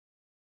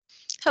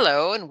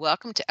Hello, and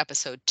welcome to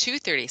episode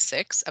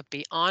 236 of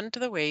Beyond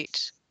the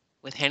Wait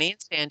with Henny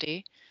and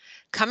Sandy,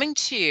 coming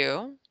to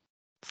you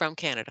from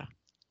Canada.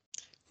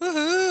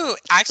 Woohoo!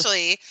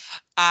 Actually,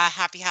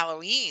 happy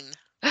Halloween.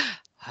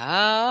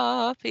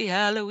 Happy It's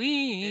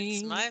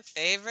Halloween. my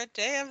favorite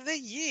day of the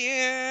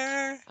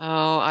year.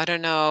 Oh, I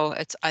don't know.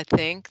 I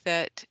think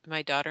that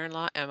my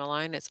daughter-in-law,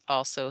 Emmeline, is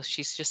also,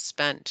 she's just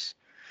spent,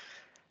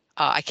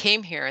 I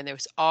came here and there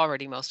was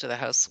already most of the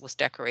house was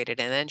decorated.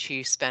 And then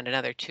she spent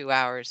another 2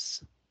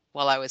 hours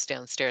while I was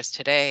downstairs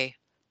today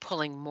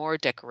pulling more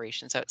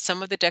decorations out.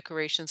 Some of the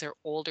decorations are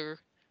older.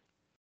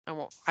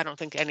 I don't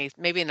think any,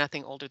 maybe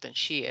nothing older than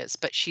she is,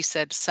 but she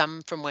said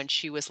some from when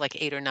she was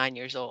like 8 or 9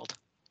 years old.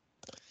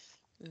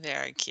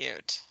 Very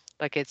cute.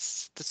 Like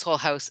it's this whole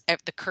house,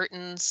 the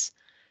curtains,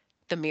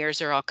 the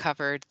mirrors are all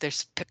covered.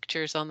 There's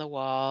pictures on the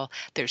wall.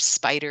 There's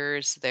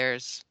spiders.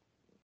 There's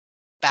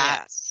Yeah,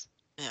 bats.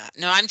 yeah.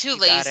 No, I'm too You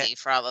got it. lazy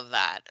for all of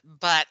that,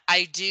 but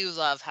I do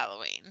love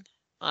Halloween.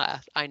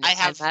 I know. I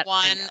And have that I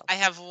one. know. I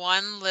have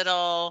one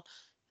little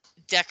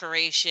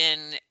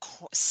decoration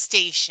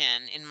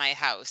station in my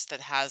house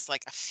that has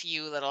like a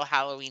few little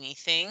Halloweeny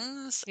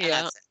things, and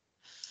Yeah. that's it.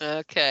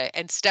 Okay.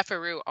 And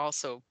Stefaroo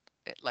also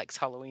likes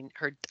Halloween.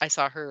 I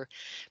saw her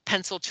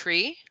pencil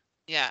tree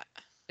Yeah,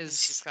 and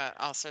she's is, got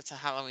all sorts of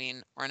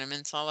Halloween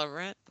ornaments all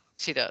over it.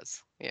 she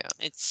does. Yeah.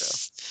 So.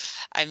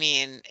 It's I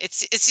mean,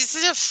 it's just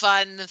such a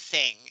fun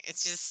thing.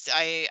 It's just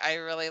I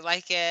really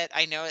like it.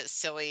 I know it's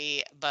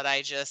silly, but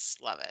I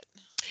just love it.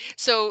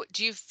 So,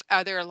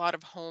 are there a lot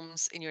of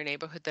homes in your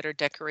neighborhood that are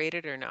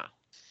decorated or no?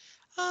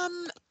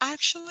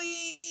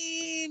 Actually,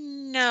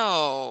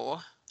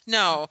 no.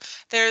 No.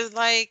 There's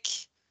like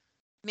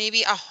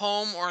maybe a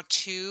home or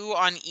two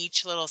on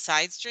each little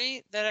side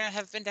street that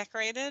have been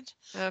decorated,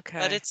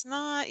 but Okay. it's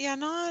not, yeah,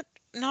 not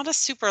a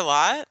super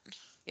lot.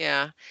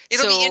 Yeah.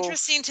 It'll be So,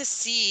 interesting to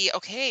see,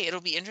 okay,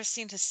 it'll be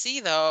interesting to see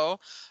though,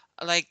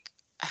 like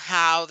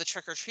how the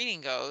trick or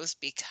treating goes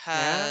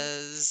yeah.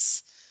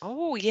 because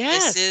Oh,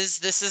 this yes. is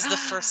this is the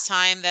first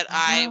time that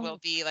I will Oh.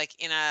 be like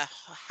in a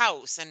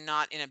house and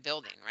not in a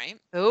building, right?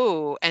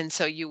 Oh, and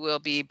so you will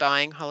be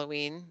buying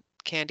Halloween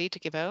candy to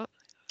give out?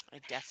 I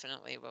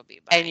definitely will be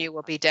And buying. you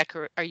will be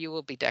decorated.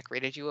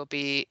 You will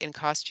be in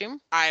costume?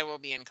 I will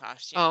be in Oh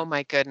costume.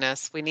 my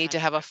goodness. We need to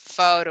have a 100%.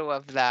 photo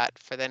of that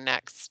for the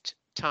next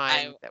I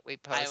time that we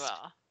I post.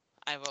 will.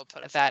 I will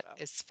put a That photo.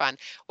 is fun.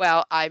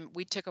 Well,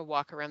 we took a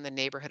walk around the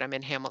neighborhood. I'm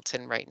in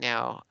Hamilton right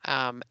now,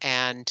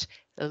 and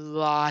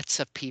lots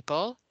of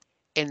people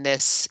in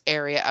this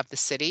area of the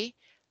city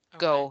Okay.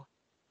 go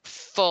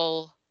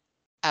full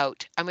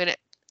out. I'm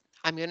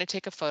gonna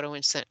take a photo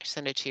and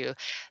send it to you.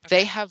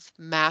 They Okay. have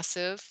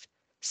massive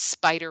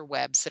spider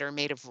webs that are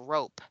made of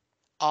rope,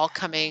 all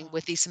coming Oh.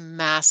 with these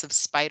massive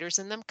spiders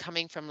in them,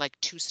 coming from like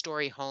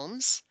two-story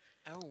homes.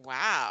 Oh,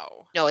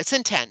 wow. No, it's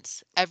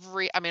intense. I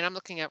mean, I'm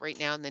looking at right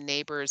now, and the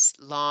neighbor's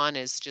lawn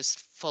is just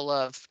full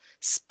of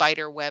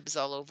spider webs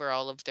all over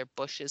all of their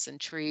bushes and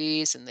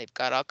trees, and they've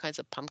got all kinds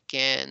of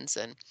pumpkins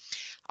and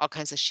all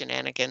kinds of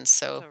shenanigans.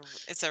 So,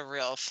 It's a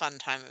real fun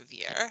time of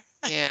year.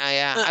 yeah,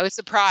 yeah. I was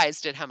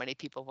surprised at how many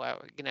people were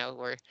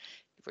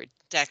taking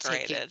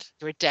Decorated.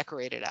 were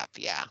decorated up.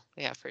 Yeah,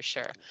 yeah, for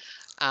sure.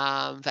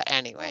 But Love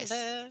anyways,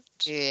 it.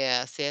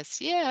 yes, yes,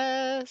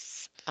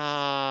 yes.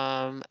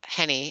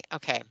 Henny,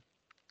 okay.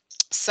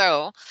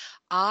 So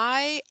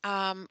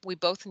we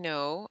both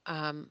know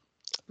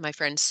my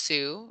friend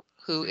Sue,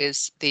 who Mhm.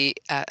 is the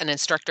an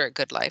instructor at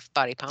Good Life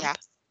Body Yeah. Pump.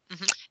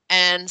 Mhm.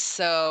 And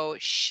so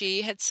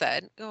she had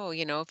said, "Oh,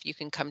 if you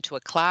can come to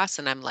a class."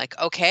 And I'm like,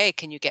 "Okay,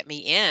 can you get me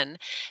in?"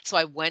 So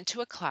I went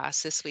to a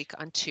class this week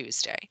on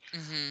Tuesday,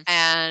 Mhm.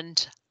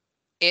 and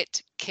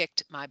it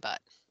kicked my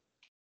butt.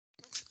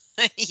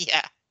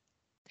 Yeah.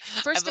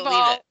 I First of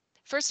believe it. all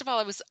first of all,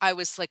 I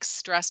was, like,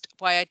 stressed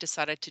why I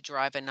decided to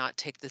drive and not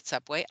take the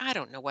subway. I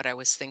don't know what I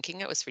was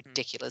thinking, it was Mm.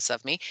 ridiculous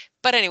of me.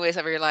 But anyways,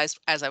 I realized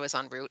as I was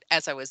en route,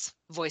 as I was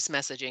voice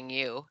messaging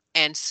you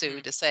and Sue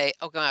Mhm. to say,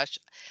 "Oh gosh,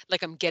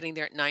 like, I'm getting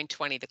there at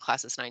 9:20, the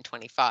class is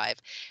 9:25."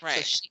 So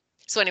Right.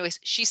 anyways,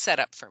 she set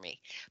up for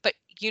me. But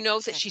you know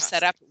That's that she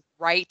set up fantastic.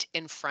 right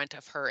in front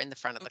of her in the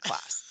front of the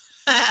class.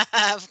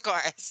 Of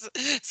course.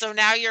 So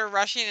now you're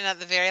rushing in at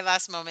the very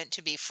last moment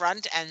to be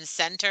front and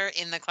center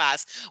in the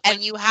class when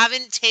And you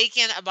haven't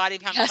taken a body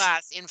pump yes.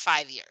 class in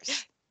 5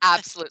 years.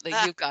 Absolutely,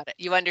 you got it,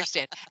 you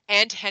understand.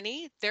 And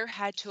Henny, there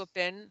had to have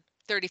been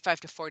 35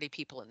 to 40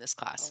 people in this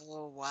class.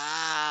 Oh,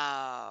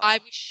 I wow.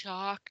 was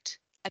shocked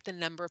at the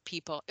number of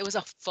people. It was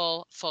a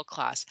full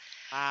class.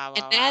 Wow,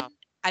 And wow, then wow.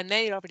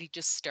 they had already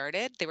just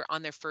started. They were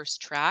on their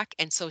first track,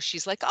 and so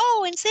she's like,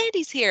 "Oh, and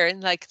Sandy's here."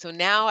 And like, so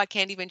now I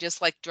can't even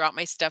just like drop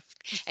my stuff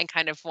and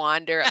kind of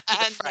wander up to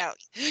the front.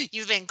 No,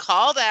 you've been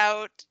called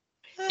out.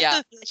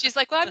 Yeah. And she's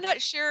like, "Well, I'm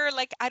not sure.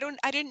 Like, I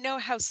didn't know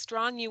how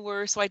strong you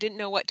were, so I didn't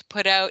know what to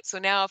put out. So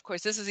now, of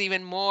course, this is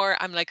even more."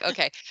 I'm like,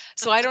 "Okay."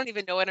 So I don't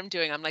even know what I'm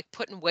doing. I'm like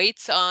putting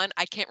weights on.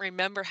 I can't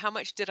remember how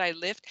much did I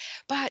lift,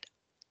 but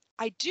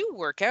I do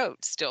work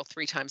out still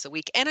 3 times a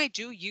week, and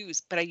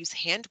but I use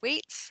hand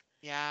weights.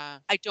 Yeah.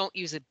 I don't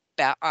use a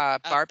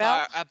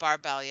barbell, A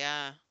barbell,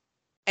 yeah.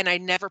 and I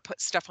never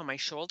put stuff on my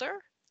shoulder,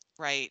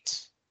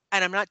 Right.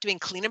 and I'm not doing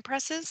clean and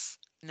presses.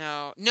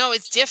 No. No,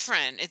 it's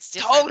different. It's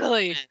different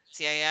Totally. movements.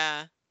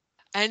 Yeah,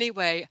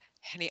 Anyway,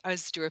 honey, I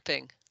was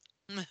dripping.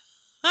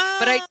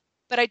 yeah.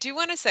 But I do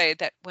wanna say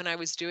that when I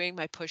was doing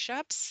my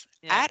push-ups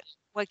Yeah. at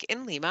like,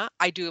 in Lima,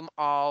 I do them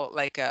all,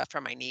 like,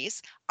 from my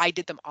knees. I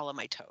did them all on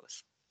my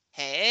toes.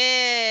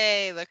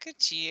 Hey, look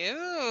at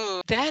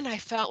you. Then I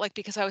felt like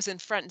because I was in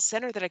front and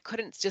center that I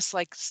couldn't just,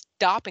 like,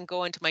 stop and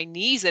go into my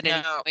knees at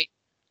any No. point.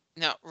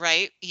 No,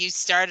 right? You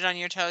started on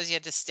your toes, you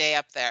had to stay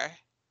up there,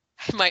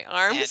 My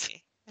arms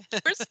Andy.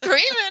 were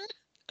screaming.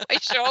 My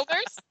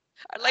shoulders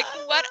are like,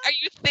 "What are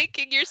you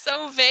thinking? You're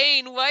so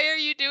vain. Why are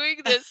you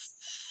doing this?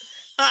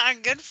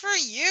 Good for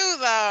you,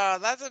 though.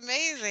 That's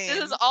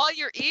This is amazing. all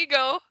your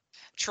ego."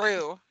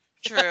 True.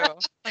 True.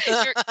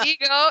 Your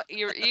ego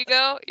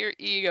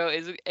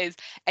is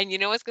and you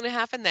know what's gonna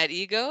happen? That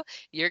ego,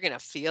 you're gonna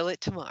feel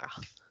it tomorrow.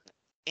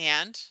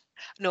 And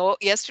No,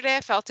 yesterday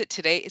I felt it,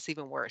 today it's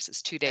even worse,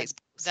 it's 2 days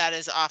post. that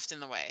is often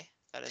the way.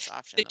 That is The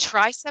often the way.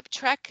 tricep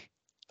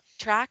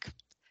track,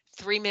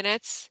 3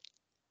 minutes,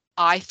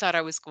 I thought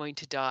I was going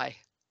to die.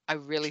 I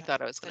really Tri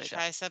thought I was the gonna die.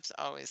 triceps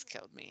always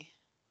killed me.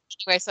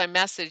 Anyway, so I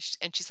messaged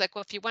and she's like,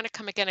 "Well, if you wanna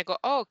come again," I go,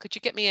 "Oh, could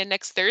you get me in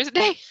next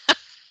Thursday?"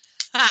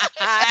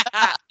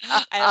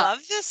 I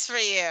love this for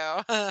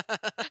you.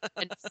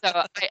 And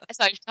so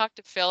I talked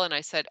to Phil and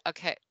I said,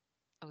 "Okay."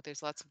 Oh,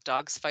 there's lots of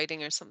dogs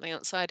fighting or something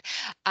outside.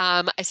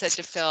 I said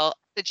to Phil,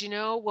 "Did you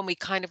know when we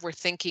kind of were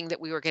thinking that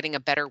we were getting a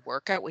better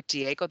workout with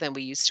Diego than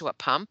we used to at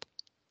Pump?"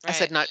 I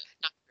said, Right. "Not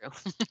true.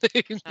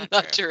 Not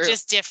Not true. true."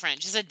 Just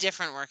different. Just a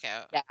different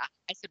workout. Yeah.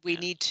 I said, "We Yeah.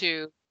 need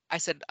to." I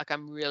said, like,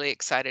 "I'm really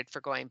excited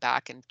for going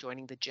back and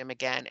joining the gym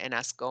again and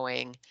us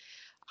going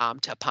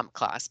to a pump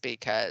class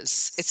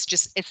because it's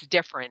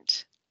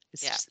different.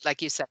 It's Yeah. just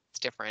like you said, it's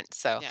different."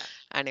 So, Yeah.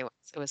 anyways,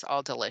 it was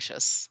all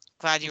delicious.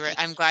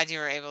 I'm glad you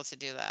were able to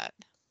do that.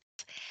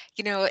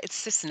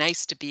 It's just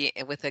nice to be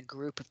with a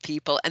group of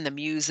people and the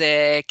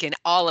music and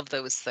all of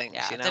those things,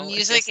 Yeah, the It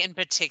music just in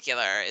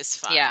particular is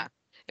yeah, fun.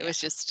 it Yeah. was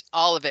just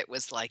all of it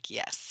was like,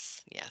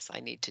 yes, yes, I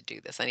need to do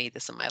this. I need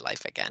this in my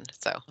life again.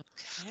 So,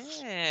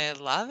 Okay,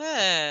 love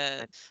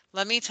it.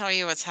 Let me tell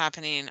you what's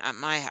happening at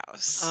my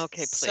house.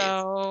 okay, please.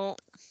 So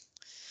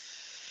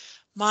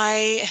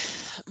my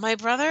my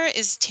brother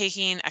is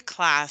taking a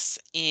class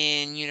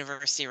in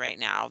university right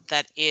now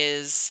that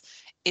is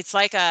it's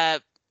like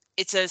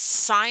it's a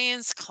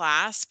science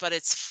class, but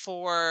it's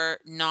for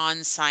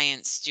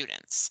non-science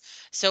students.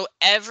 So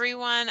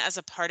everyone as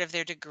a part of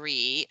their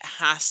degree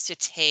has to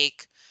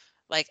take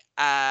like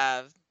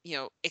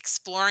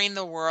exploring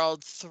the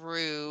world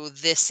through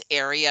this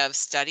area of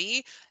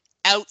study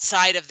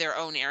outside of their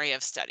own area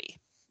of study,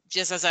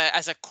 just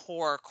as a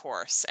core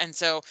course. And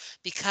so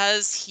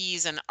because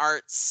he's an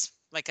arts,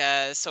 like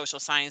a social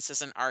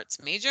sciences and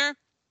arts major,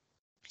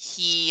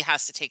 he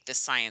has to take this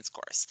science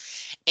course.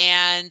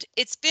 And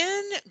it's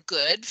been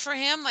good for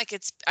him.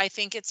 I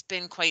think it's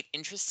been quite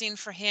interesting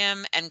for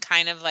him and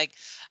kind of like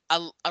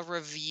a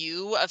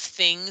review of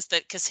things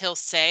that, because he'll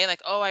say,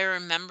 like, oh, I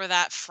remember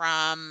that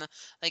from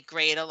like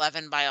grade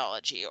 11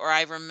 biology, or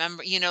I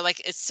remember,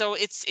 like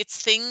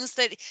it's things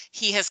that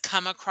he has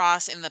come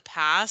across in the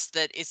past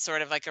that is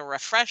sort of like a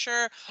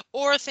refresher,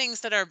 or things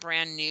that are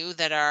brand new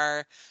that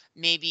are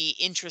maybe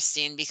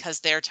interesting because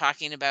they're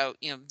talking about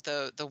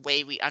the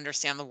way we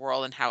understand the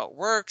world and how it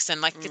works,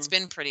 and like it's Mm,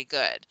 been pretty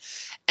good.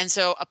 And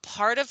so a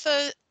part of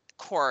the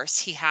course,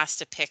 he has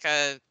to pick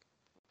a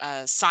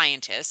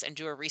scientist and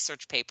do a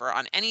research paper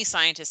on any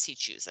scientist he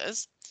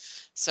chooses.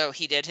 So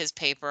he did his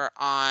paper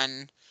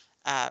on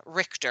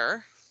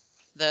Richter,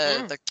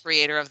 mm, the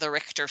creator of the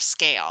Richter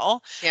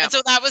scale. yeah. And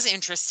so that was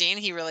interesting.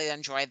 He really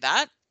enjoyed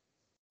that.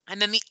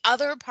 And then the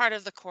other part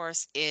of the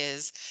course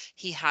is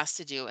he has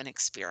to do an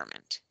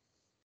experiment.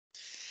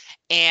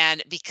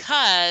 And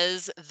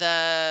because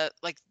the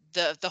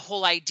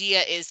whole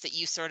idea is that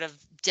you sort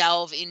of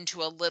delve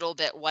into a little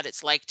bit what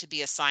it's like to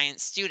be a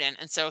science student.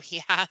 And so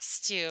he had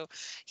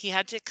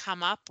to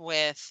come up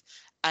with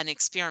an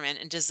experiment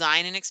and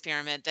design an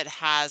experiment that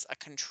has a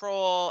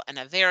control and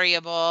a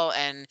variable,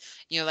 and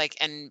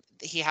and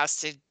he has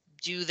to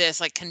do this,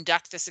 like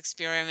conduct this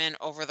experiment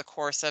over the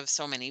course of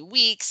so many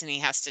weeks, and he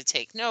has to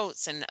take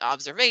notes and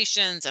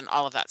observations and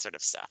all of that sort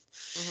of stuff.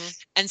 Hmm.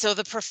 And so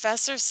the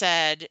professor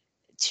said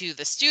to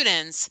the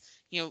students,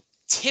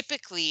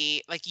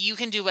 typically, like, you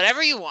can do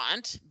whatever you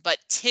want, but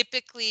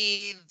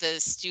typically the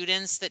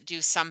students that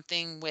do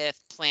something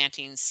with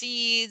planting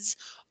seeds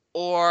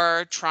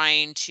or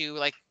trying to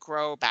like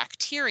grow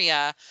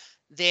bacteria,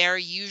 they're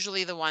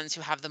usually the ones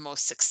who have the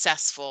most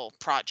successful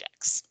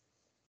projects.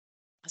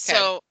 Okay.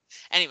 So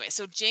anyway,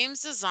 so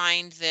James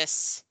designed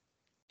this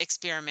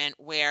experiment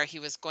where he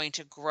was going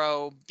to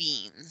grow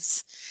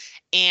beans.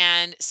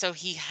 And so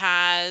he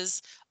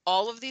has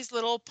all of these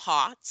little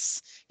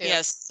pots. He Yeah.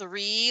 has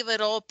 3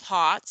 little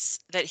pots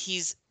that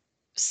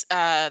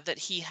that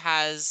he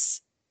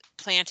has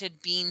planted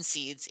bean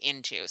seeds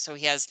into. So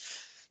he has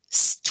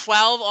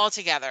 12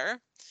 altogether.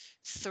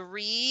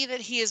 3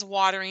 that he is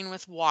watering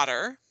with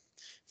water,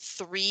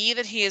 3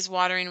 that he is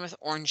watering with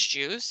orange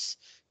juice,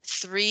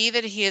 3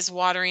 that he is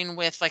watering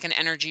with like an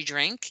energy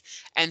drink,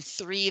 and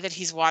 3 that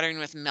he's watering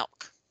with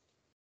milk.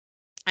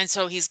 And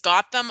so he's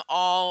got them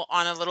all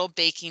on a little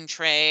baking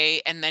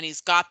tray, and then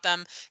he's got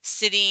them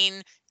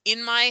sitting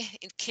in my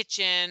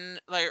kitchen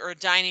or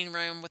dining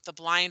room with the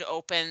blind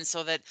open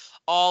so that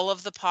all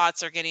of the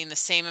pots are getting the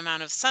same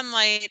amount of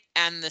sunlight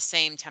and the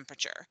same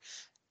temperature.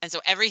 And so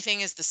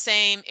everything is the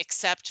same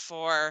except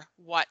for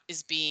what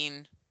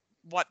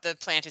the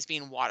plant is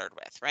being watered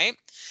with, right?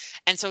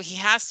 And so he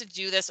has to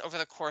do this over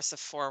the course of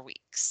 4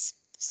 weeks.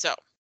 So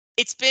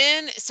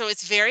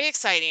it's very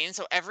exciting.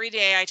 So every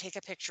day I take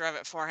a picture of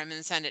it for him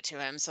and send it to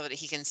him so that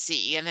he can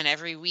see. And then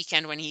every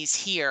weekend when he's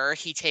here,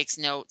 he takes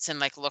notes and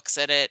like looks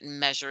at it and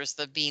measures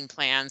the bean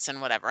plants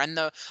and whatever. And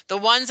the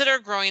ones that are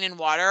growing in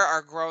water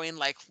are growing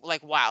like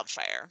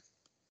wildfire.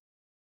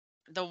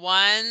 The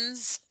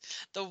ones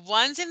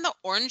in the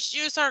orange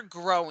juice are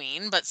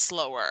growing but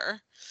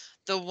slower.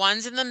 The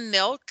ones in the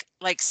milk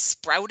like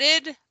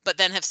sprouted but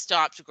then have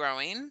stopped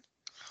growing.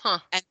 Huh.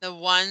 And the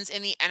ones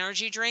in the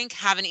energy drink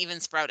haven't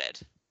even sprouted.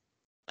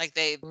 Like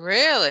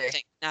Really?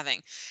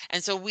 nothing.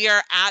 And so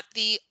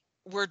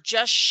we're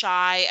just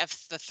shy of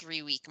the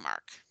 3-week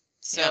mark.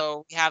 Yeah.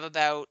 So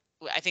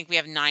I think we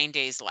have 9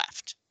 days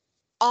left.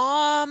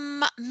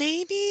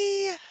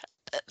 Maybe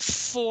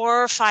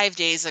 4 or 5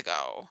 days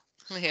ago,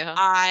 Yeah.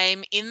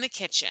 I'm in the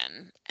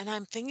kitchen and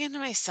I'm thinking to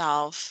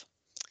myself,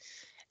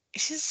 it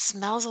just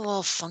smells a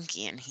little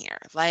funky in here.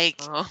 Like,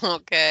 Oh,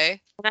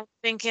 okay. and I'm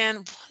thinking,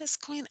 what is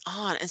going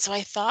on? And so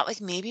I thought like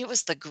maybe it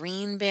was the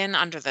green bin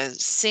under the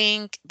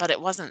sink, but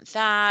it wasn't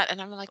that. And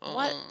I'm like,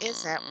 what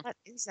is it? Mm. What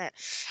is it?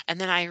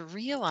 And then I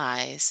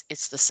realize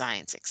it's the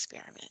science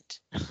experiment.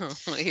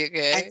 You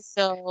And okay?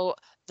 so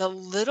the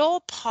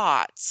little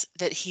pots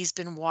that he's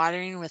been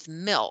watering with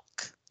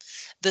milk,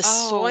 the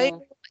soil,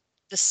 Oh.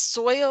 the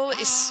soil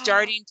is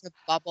starting to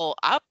bubble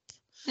up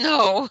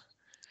No.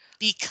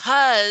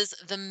 because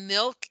the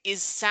milk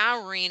is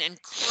souring and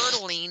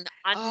curdling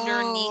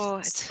underneath Oh,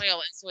 the it's soil,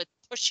 and so it's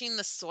pushing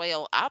the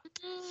soil up,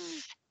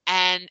 mm.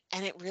 and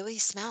it really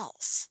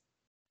smells.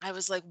 I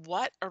was like,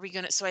 "What are we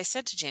gonna" so I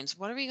said to James,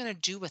 "What are we gonna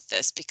do with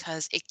this?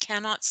 Because it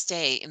cannot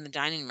stay in the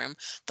dining room.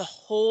 The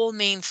whole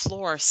main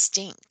floor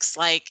stinks."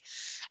 Like,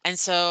 and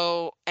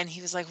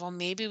he was like, "Well,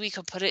 maybe we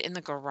could put it in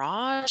the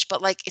garage,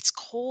 but like it's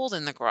cold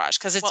in the garage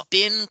because it's Well,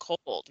 been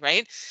cold,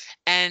 right?"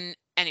 And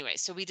anyway,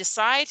 so we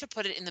decide to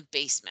put it in the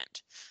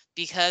basement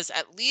because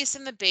at least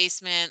in the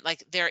basement,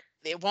 like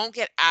it won't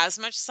get as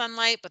much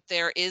sunlight, but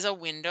there is a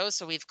window,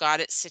 so we've got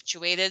it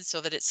situated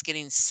so that it's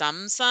getting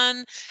some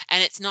sun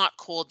and it's not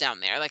cold down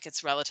there, like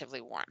it's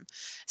relatively warm.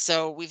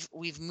 So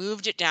we've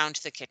moved it down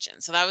to the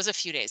kitchen. So that was a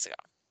few days ago.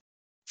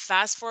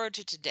 Fast forward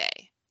to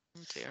today.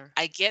 oh dear.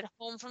 I get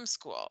home from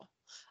school.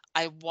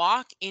 I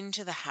walk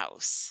into the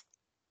house.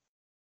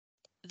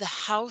 The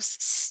house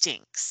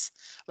stinks.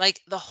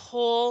 Like the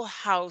whole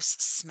house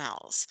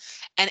smells.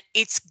 And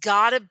it's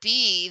gotta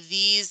be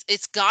the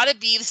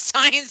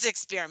science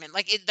experiment.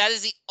 Like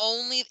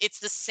it's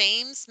the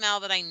same smell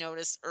that I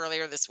noticed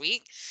earlier this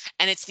week.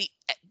 And it's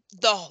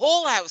the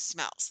whole house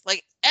smells.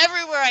 Like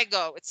everywhere I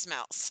go, it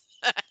smells.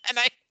 and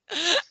I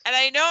and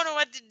I don't know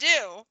what to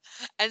do.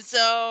 And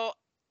so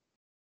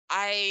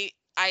I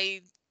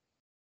I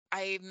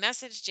I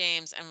messaged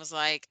James and was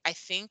like, I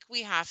think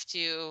we have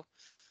to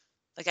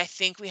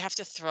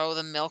throw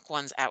the milk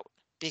ones out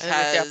I think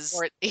we have because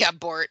Bort. Yeah,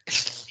 Bort.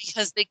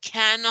 they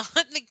cannot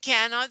they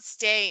cannot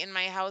stay in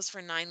my house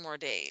for 9 more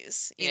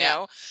days, you Yeah.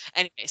 know?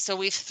 Anyway, so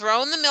we've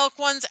thrown the milk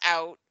ones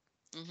out.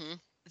 Mhm.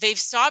 They've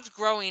stopped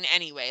growing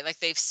anyway. Like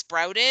they've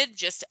sprouted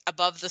just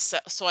above the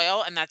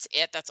soil and that's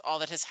it. That's all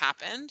that has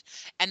happened.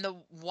 And the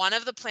one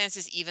of the plants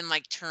is even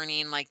like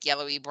turning like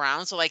yellowy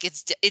brown. So like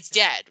it's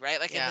dead, right?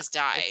 Like it Yeah. has It's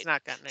died.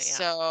 not gonna. Yeah.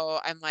 So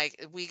I'm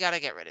like, we got to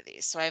get rid of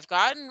these. So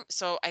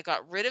I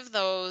got rid of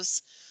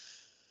those.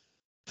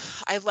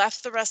 I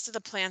left the rest of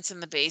the plants in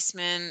the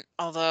basement,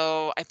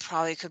 although I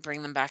probably could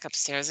bring them back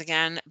upstairs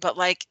again. But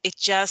like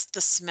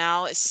the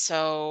smell is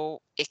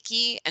so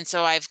icky. And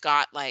so I've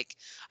got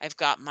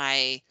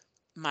my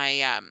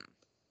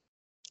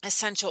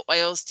essential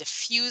oils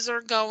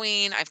diffuser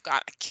going. I've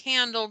got a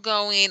candle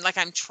going. Like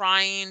I'm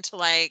trying to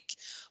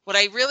what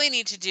I really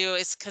need to do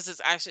is because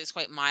it's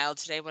quite mild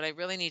today. What I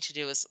really need to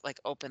do is like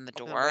open the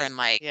Open the door window. and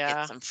like get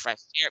Yeah. some fresh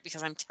air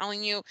because I'm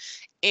telling you,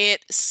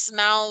 it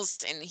smells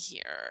in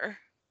here.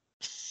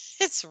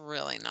 It's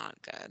really not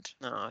good.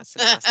 No, it's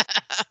nasty.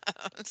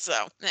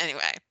 So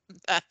anyway,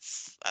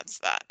 that's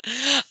that.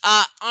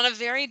 On a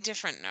very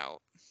different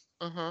note,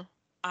 Mhm.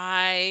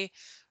 I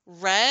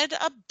read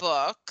a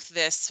book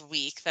this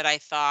week that I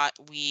thought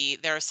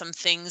there are some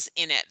things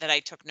in it that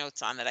I took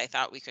notes on that I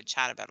thought we could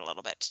chat about a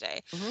little bit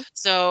today. Mhm.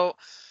 So,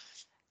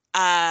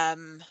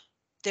 um,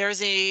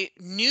 there's a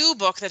new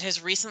book that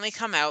has recently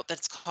come out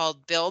that's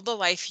called Build the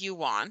Life You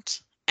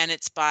Want, and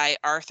it's by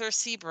Arthur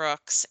C.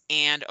 Brooks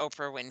and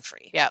Oprah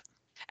Winfrey. Yep.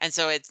 And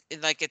so it's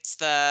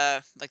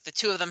the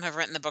two of them have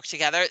written the book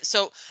together.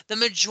 So the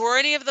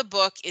majority of the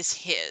book is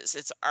his.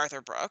 It's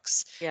Arthur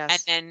Brooks. And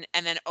Yes. then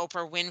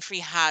Oprah Winfrey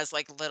has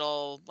like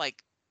little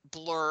like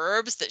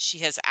blurbs that she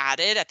has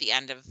added at the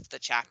end of the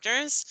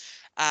chapters,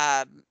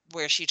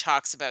 where she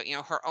talks about,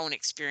 her own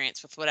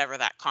experience with whatever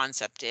that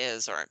concept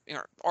is,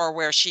 or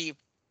where she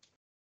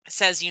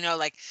says,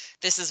 like,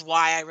 this is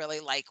why I really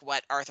like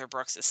what Arthur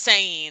Brooks is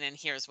saying, and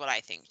here's what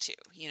I think too.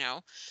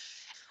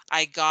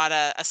 I got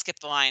a skip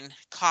the line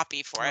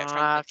copy for it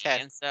from Libby, Okay.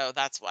 and so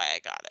that's why I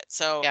got it.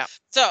 So Yeah.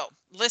 so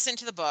listen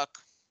to the book,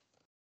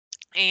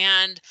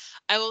 and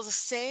I will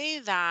say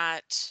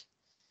that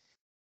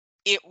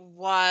it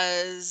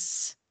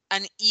was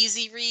an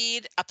easy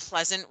read, a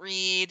pleasant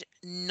read,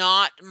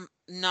 not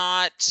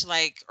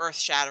like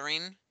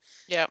earth-shattering.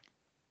 Yeah.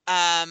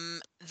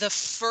 The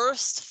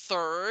first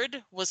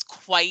third was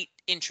quite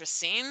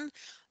interesting.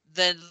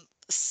 The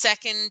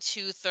second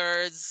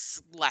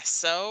two-thirds less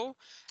so.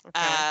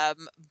 Okay.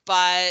 Um,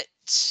 but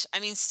I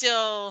mean,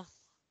 still,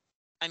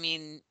 I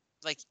mean,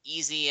 like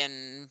easy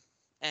and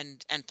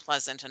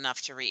pleasant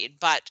enough to read.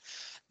 But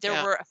there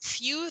Yeah. were a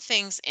few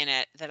things in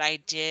it that I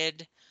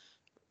did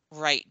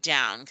write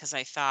down because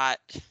I thought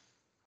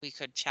we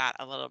could chat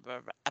a little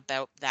bit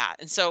about that.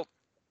 And so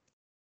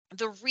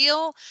the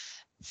real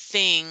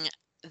thing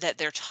that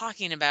they're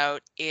talking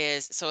about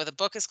is, so the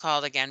book is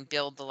called, again,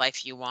 Build the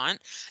Life You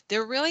Want.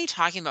 They're really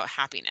talking about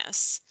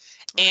happiness.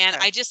 And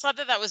Okay. I just thought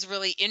that that was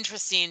really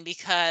interesting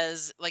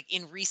because, like,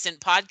 in recent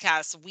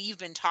podcasts, we've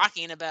been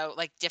talking about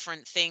like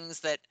different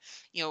things that,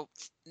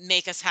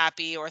 make us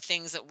happy, or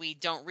things that we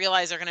don't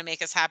realize are going to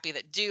make us happy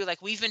that do.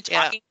 Like, we've been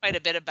Yeah. talking quite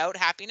a bit about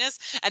happiness.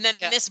 And then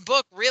Yeah. this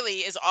book really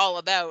is all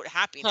about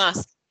Huh.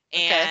 happiness,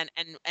 Okay.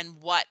 and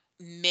what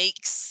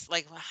makes,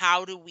 like,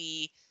 how do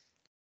we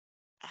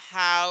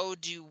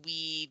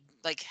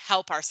like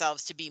help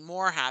ourselves to be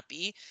more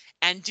happy,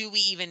 and do we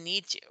even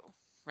need to,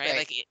 right?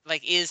 Right.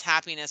 Like, is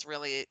happiness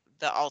really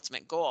the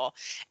ultimate goal?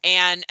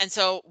 And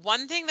so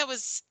one thing that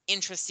was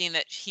interesting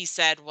that he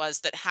said was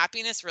that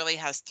happiness really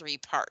has three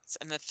parts,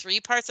 and the three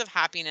parts of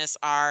happiness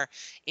are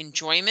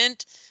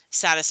enjoyment,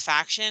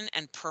 satisfaction,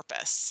 and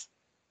purpose.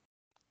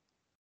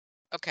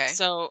 Okay.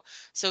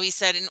 So he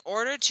said, in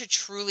order to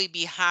truly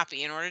be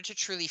happy, in order to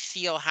truly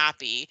feel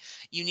happy,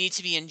 you need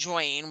to be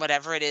enjoying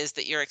whatever it is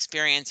that you're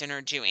experiencing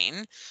or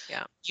doing.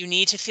 Yeah. You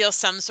need to feel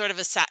some sort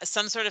of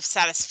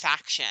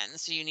satisfaction.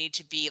 So you need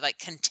to be like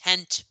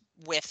content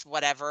with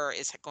whatever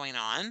is going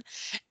on.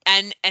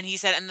 And he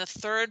said, and the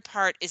third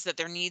part is that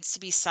there needs to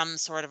be some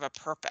sort of a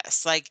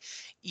purpose, like,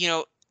 you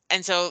know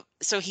and so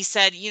he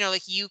said,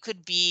 like, you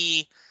could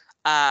be,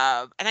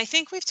 and I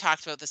think we've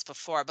talked about this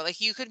before, but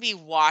like, you could be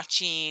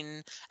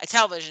watching a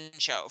television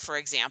show, for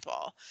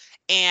example,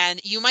 and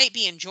you might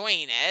be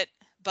enjoying it,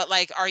 but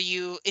like,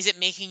 is it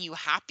making you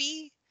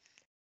happy?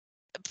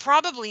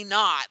 Probably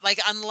not, like,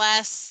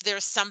 unless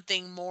there's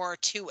something more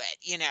to it.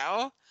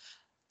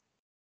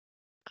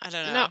 I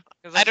don't No, know.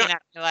 You're I looking don't.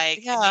 at me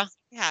like, it Yeah. makes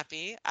me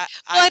happy.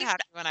 Well, I'm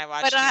happy when I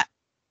but watch TV.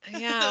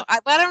 yeah,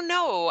 but I don't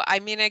know. I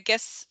mean, I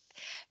guess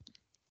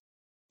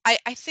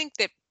I think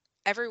that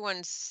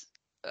everyone's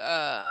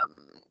um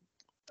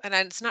and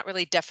it's not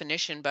really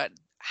definition, but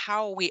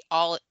how we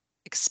all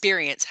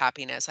experience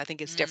happiness, I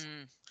think is different,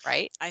 Mm,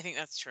 right? I think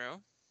that's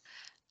true.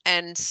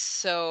 And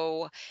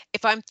so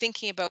if I'm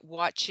thinking about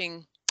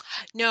watching,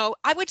 no,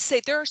 I would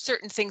say there are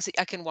certain things that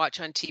I can watch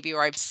on TV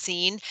or I've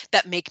seen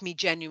that make me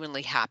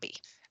genuinely happy.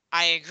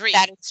 I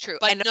That agree, is true.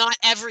 but And not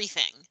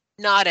everything.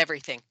 not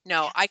everything.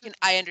 No, I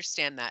Mm-mm.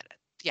 understand that.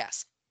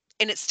 Yes.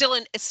 And it's still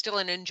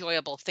an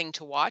enjoyable thing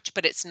to watch,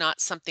 but it's not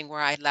something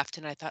where I left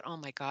and I thought, "Oh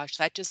my gosh,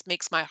 that just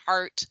makes my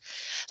heart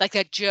like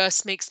that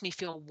just makes me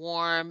feel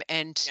warm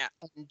Yeah,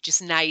 and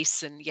just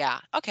nice." And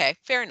yeah. Okay,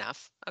 fair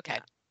enough. Okay.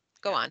 yeah,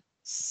 Go yeah. on.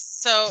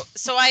 So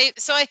I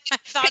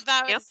thought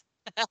that Yeah. was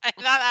I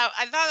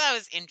thought that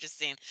was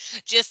interesting.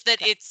 Just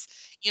that Okay. it's,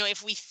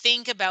 if we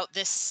think about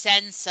this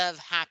sense of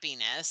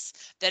happiness,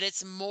 that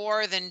it's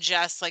more than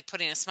just like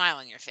putting a smile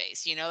on your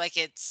face, like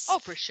it's Oh,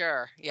 for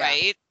sure. Yeah.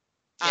 right.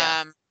 Yeah.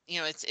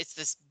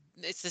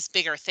 It's this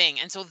bigger thing.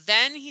 And so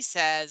then he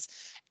says,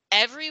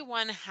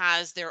 everyone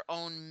has their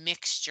own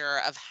mixture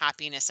of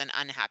happiness and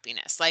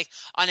unhappiness. Like,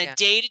 on a Yeah.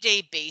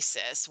 day-to-day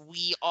basis,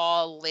 we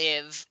all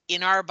live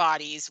in our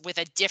bodies with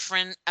a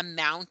different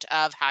amount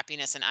of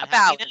happiness and A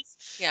balance. unhappiness.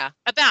 Yeah.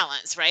 A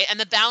balance, right? And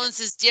the Yeah. balance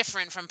is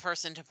different from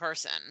person to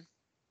person.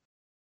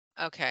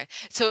 Okay.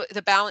 So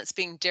the balance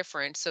being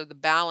different, so the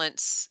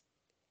balance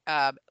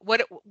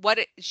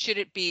should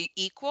it be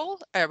equal?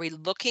 Are we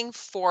looking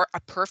for a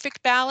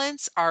perfect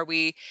balance? Are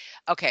we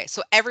okay?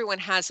 So everyone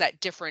has that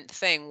different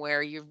thing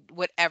where you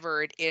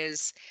whatever it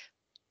is,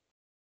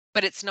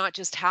 but it's not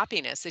just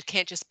happiness. It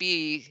can't just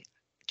be,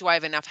 do I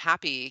have enough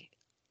happy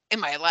in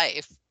my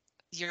life?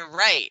 You're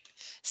right.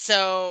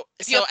 So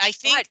If you so have I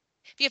too much, think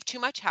if you have too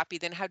much happy,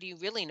 then how do you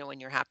really know when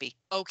you're happy?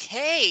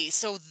 Okay,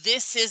 so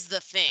this is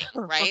the thing,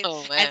 right?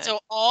 Oh And man. so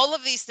all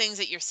of these things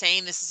that you're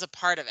saying, this is a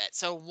part of it.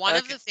 So one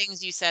of Okay. the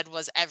things you said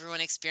was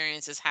everyone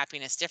experiences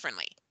happiness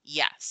differently.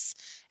 Yes.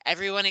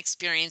 everyone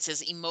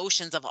experiences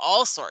emotions of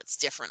all sorts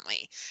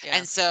differently. Yeah.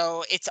 And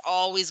so it's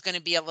always going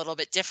to be a little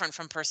bit different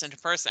from person to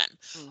person.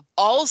 Mm.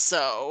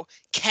 Also,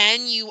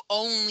 can you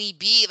only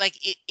be like,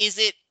 is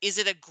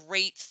it a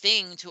great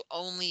thing to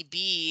only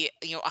be,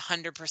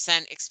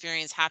 100%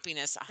 experience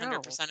happiness No.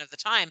 100% of the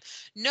time?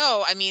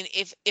 No, I mean,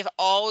 if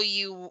all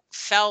you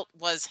felt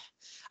was,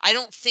 I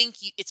don't think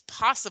it's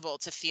possible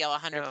to feel No.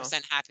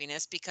 100%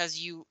 happiness, because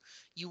you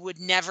would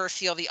never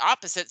feel the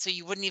opposite, so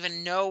you wouldn't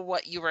even know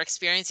what you were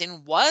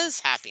experiencing was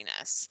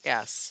happiness,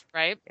 Yes.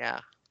 right? Yeah.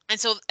 And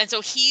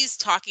so he's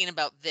talking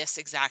about this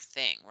exact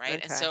thing, right?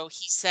 And Okay. so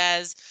he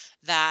says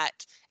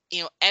that,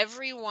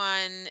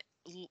 everyone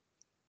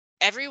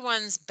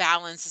everyone's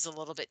balance is a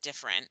little bit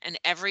different, and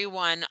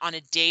everyone on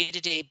a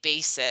day-to-day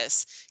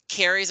basis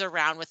carries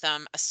around with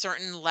them a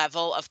certain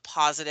level of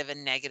positive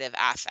and negative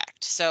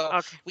affect. So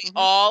Okay. we Mhm.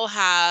 all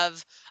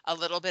have a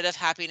little bit of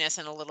happiness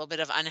and a little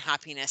bit of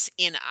unhappiness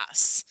in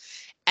us.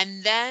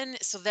 And then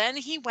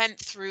he went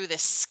through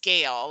this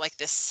scale, like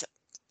this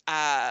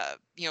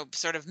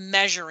sort of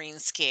measuring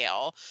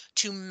scale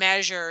to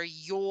measure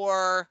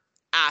your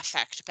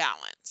affect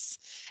balance.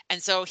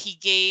 And so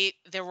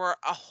there were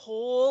a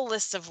whole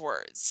list of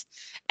words,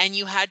 and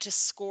you had to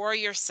score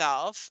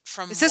yourself Is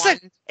from this a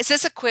one. is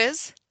this a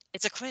quiz?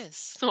 It's a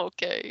quiz.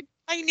 Okay.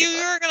 I knew Okay,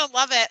 you well, were going to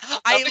love it.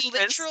 love I a quiz.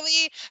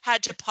 literally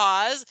had to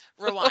pause,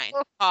 rewind,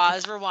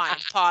 pause,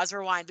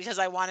 rewind, because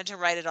I wanted to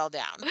write it all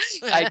down.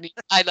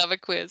 I love a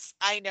quiz.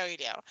 I know you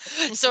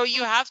do. So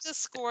you have to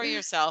score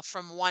yourself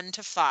from 1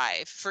 to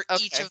 5 for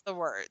each Okay. of the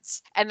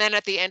words. And then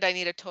at the end, I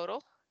need a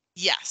total?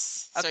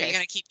 Yes. So you're Okay.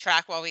 going to keep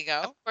track while we Of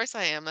go? course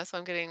I am. That's why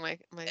I'm getting my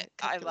I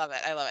calculator. love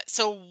it. I love it.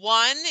 So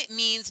 1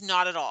 means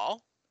not at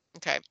all,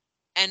 Okay.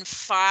 and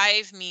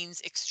 5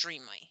 means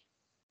extremely.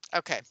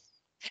 Okay.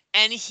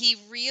 And he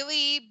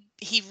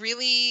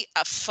really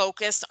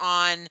focused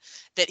on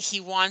that. He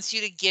wants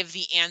you to give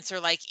the answer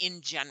like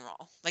in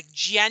general. Like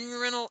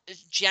generally,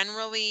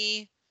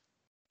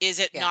 is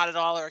it Yeah. not at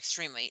all or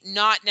extremely?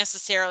 Not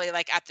necessarily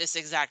like at this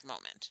exact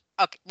moment.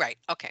 Okay. Right.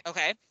 Okay.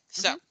 Okay?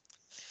 So, Mhm.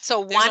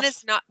 So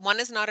there's a one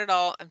is not at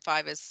all and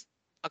five is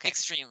okay.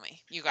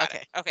 extremely. You got it.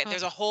 Okay. Okay, Oh,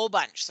 there's a whole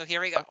bunch. So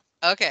here we go.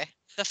 okay.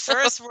 The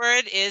first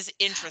word is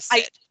I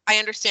interested. I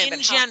understand, but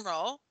In how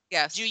general, do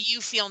yes.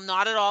 you feel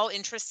not at all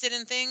interested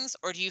in things,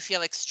 or do you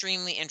feel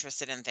extremely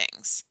interested in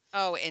things?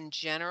 Oh, in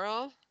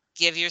general?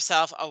 Give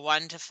yourself a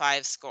 1 to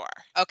 5 score.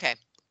 Okay.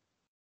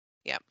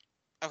 Yep.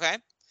 Okay?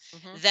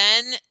 Mhm.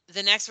 Then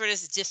the next word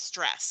is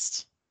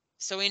distressed.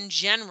 So in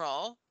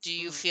general, do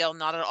you Mhm. feel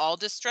not at all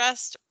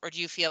distressed, or do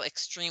you feel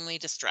extremely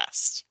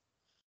distressed?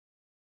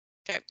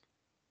 Okay.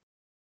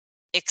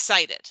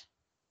 Excited,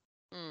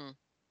 Mm.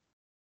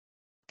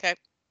 Okay.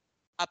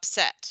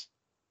 upset,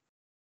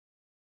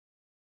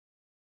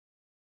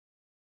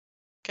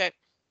 Okay.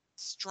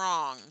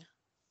 strong.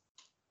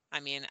 I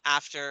mean,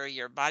 after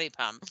your body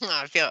pump,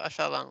 I feel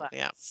long. but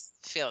Yeah.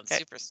 feeling Okay.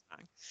 super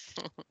strong.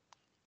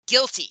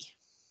 Guilty,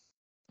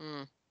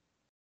 Mm.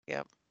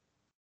 Yep.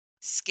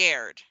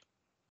 scared,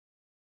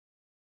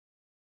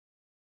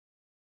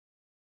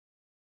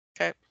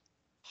 Okay.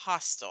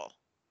 hostile,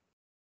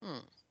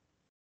 Mm.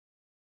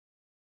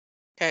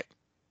 Okay.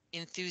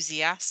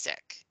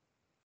 enthusiastic,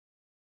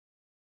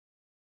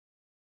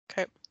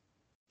 Okay.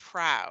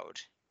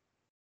 proud,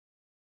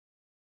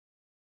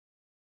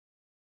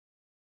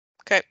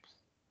 Okay.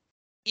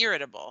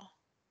 irritable.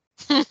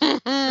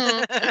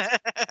 I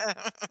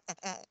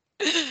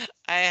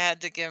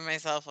had to give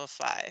myself a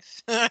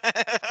 5.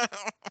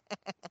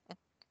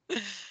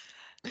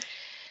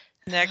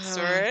 Next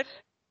word,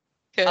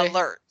 Okay.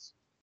 alert,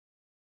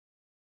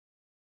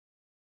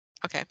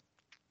 Okay.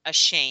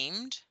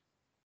 ashamed,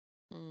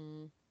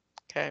 Mm.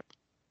 Okay.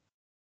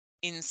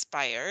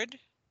 inspired,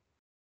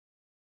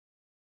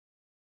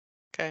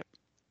 Okay.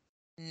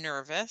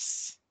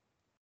 nervous,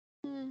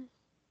 Mm.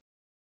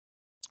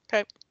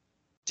 Okay.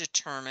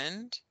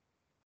 determined,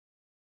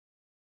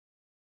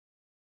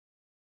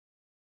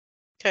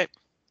 Okay.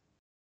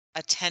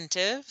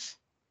 attentive,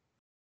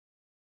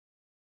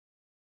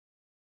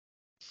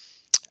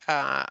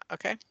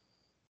 Okay.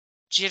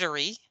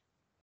 jittery,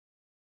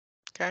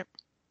 Okay.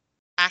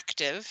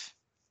 active,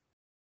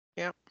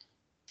 Yep.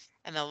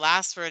 and the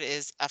last word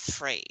is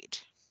afraid.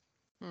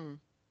 Mm.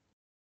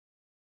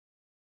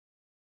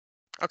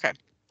 Okay.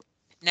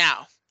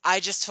 Now, I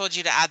just told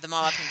you to add them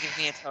all up and give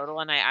me a total,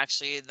 and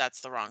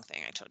that's the wrong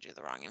thing. I told you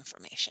the wrong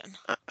information.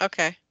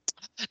 Okay.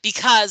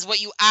 Because what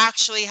you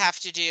actually have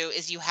to do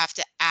is you have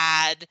to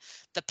add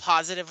the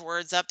positive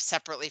words up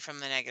separately from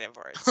the negative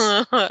words.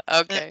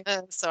 Okay.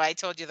 So I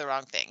told you the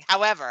wrong thing.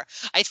 However,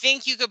 I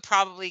think you could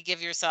probably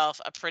give yourself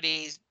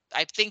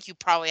I think you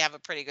probably have a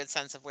pretty good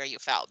sense of where you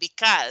fell,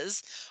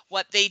 because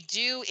what they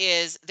do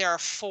is there are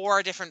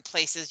 4 different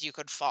places you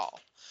could fall.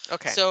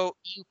 Okay. So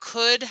you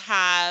could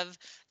have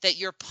that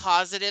your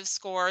positive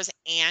scores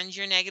and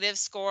your negative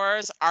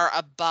scores are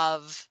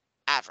above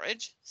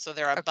average. So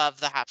they're O above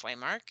the halfway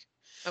mark.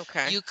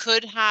 okay. You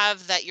could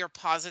have that your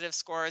positive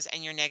scores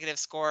and your negative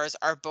scores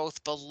are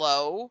both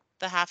below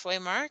the halfway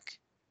mark.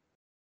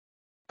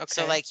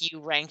 So Okay. like you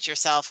ranked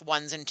yourself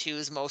ones and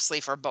twos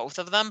mostly for both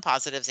of them,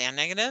 positives and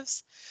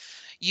negatives.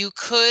 You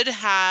could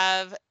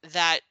have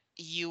that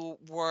you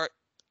were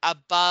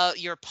above,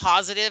 your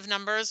positive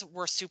numbers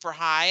were super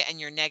high and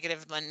your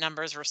negative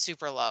numbers were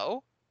super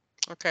low.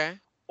 Okay.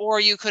 Or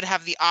you could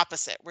have the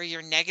opposite, where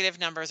your negative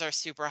numbers are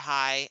super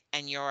high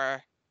and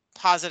your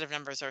positive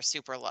numbers are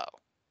super low.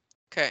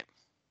 Okay.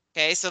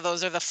 Okay, so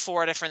those are the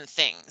four different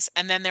things.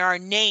 And then there are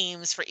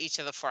names for each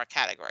of the four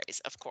categories,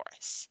 of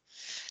course.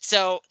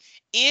 So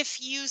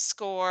if you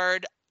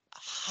scored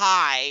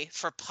high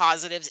for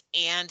positives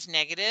and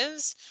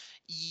negatives,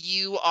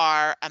 you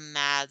are a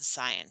mad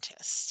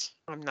scientist.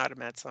 I'm not a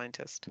mad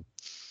scientist.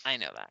 I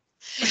know that.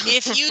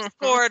 If you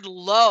scored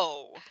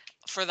low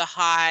for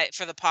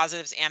the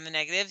positives and the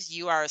negatives,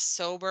 you are a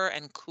sober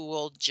and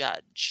cool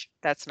judge.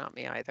 That's not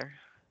me either.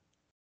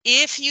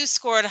 If you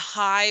scored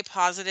high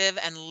positive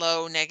and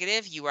low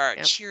negative, you are a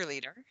Yep.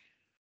 cheerleader.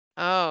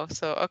 Oh,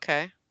 so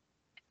okay.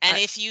 And I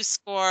if you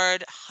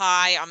scored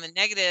high on the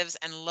negatives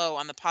and low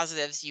on the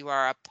positives, you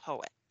are a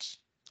poet.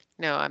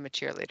 No, I'm a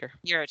cheerleader.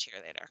 You're a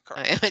cheerleader,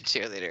 I am a correct.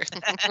 cheerleader.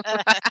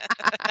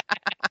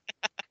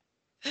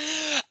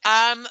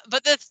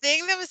 But the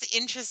thing that was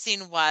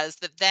interesting was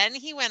that then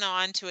he went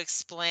on to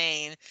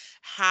explain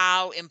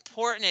how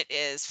important it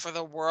is for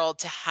the world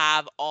to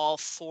have all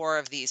four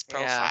of these Yeah.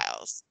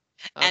 profiles,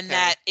 and Okay.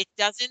 that it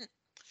doesn't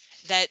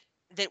that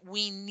that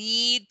we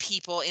need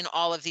people in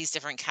all of these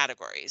different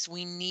categories.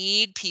 We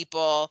need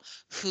people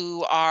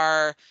who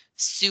are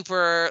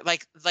super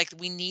like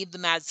we need the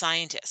mad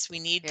scientists. We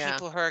need Yeah.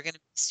 people who are going to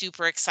be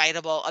super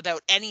excitable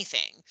about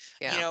anything,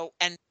 Yeah.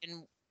 and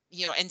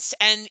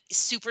and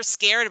super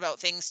scared about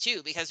things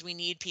too, because we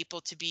need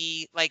people to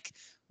be like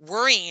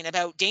worrying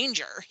about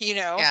danger,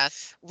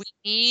 Yes. We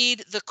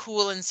need the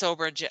cool and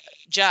sober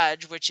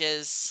judge, which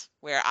is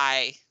where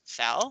I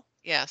fell.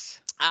 Yes.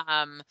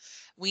 um,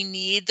 we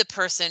need the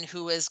person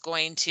who is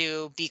going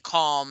to be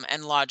calm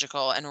and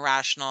logical and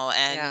rational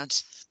and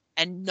Yes.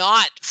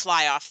 not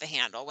fly off the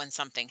handle when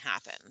something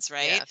happens,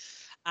 right?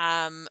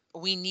 Yes.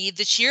 We need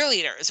the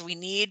cheerleaders. We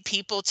need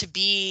people to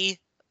be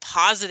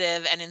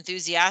positive and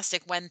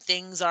enthusiastic when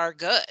things are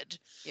good,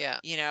 Yeah.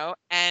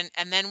 and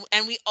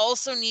we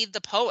also need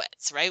the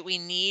poets, right? We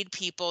need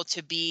people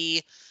to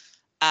be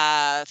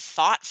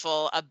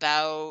thoughtful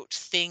about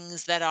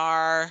things that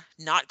are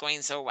not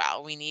going so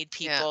well. We need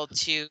Yeah. people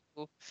to,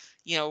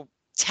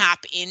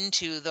 tap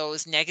into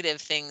those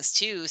negative things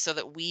too, so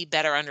that we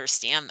better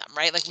understand them,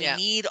 right? Like we Yeah.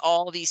 need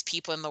all these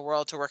people in the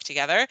world to work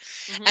together.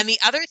 Mhm. And the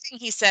other thing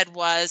he said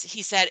was,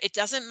 he said, it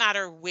doesn't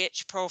matter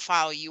which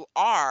profile you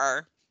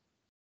are,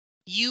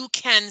 you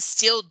can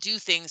still do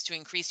things to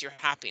increase your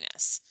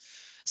happiness.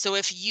 So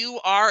if you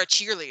are a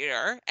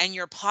cheerleader and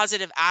your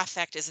positive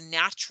affect is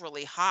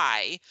naturally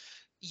high,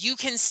 you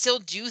can still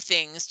do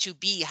things to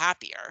be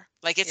happier.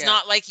 Like it's Yeah.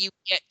 not like you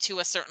get to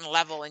a certain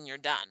level and you're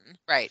done,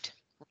 Right.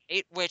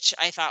 right? Which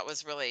I thought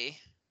was really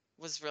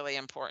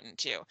important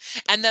too.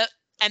 And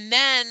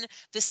then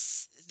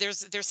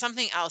there's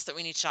something else that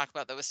we need to talk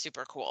about that was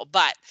super cool.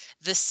 But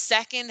the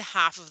second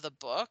half of the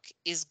book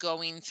is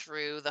going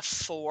through the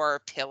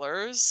four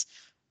pillars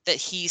that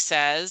he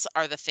says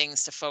are the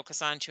things to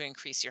focus on to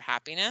increase your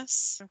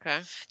happiness.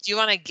 Okay. Do you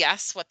want to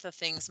guess what the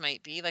things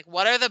might be? Like,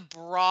 what are the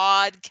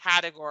broad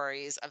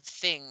categories of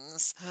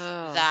things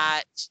Oh.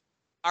 that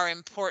are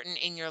important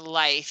in your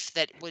life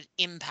that would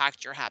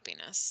impact your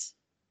happiness?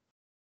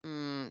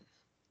 Mm.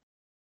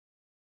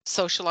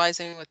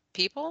 Socializing with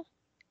people.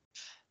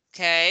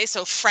 Okay,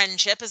 so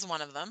friendship is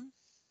one of them.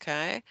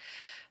 Okay.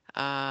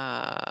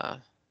 Uh,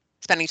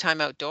 Spending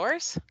time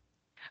outdoors.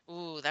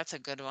 Ooh, that's a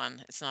good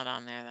one. It's not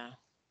on there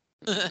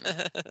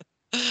Mm. though.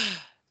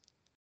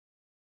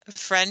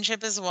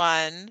 Friendship is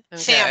one.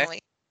 Okay.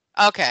 Family,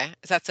 Okay.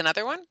 That's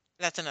another one.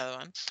 that's another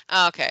one.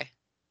 Okay.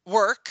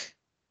 Work,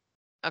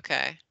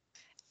 Okay.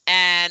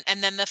 and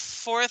then the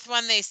fourth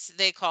one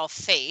they call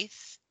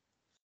faith,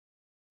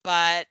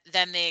 but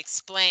then they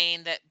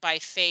explain that by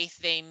faith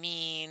they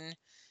mean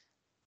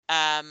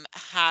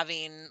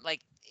having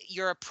like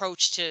your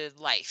approach to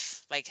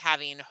life, like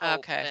having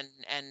hope Okay.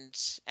 and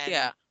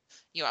Yeah.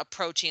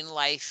 approaching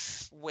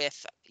life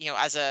with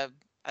as a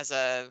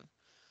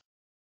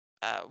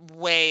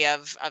way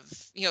of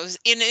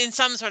in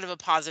some sort of a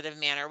positive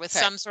manner, with Okay.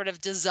 some sort of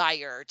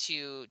desire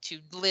to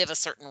live a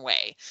certain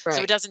way. So it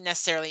Right. doesn't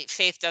necessarily,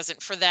 faith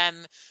doesn't for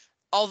them,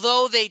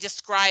 although they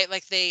describe,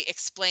 like they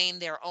explain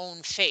their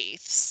own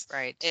faiths,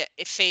 Right.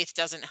 faith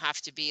doesn't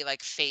have to be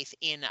like faith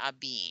in a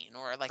being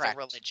or like a Correct.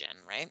 religion,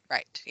 right?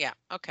 Right. Yeah.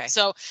 Okay.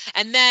 So,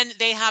 and then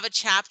they have a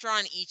chapter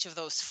on each of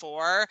those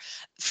four.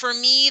 For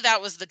me,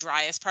 that was the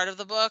driest part of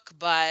the book,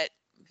 but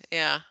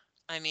Yeah.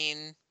 I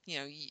mean,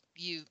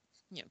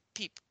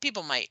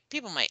 people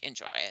might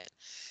enjoy it.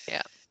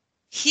 Yeah.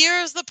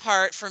 Here's the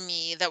part for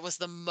me that was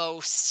the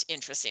most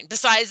interesting,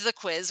 besides the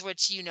quiz,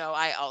 which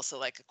I also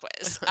like a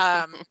quiz.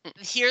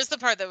 Here's the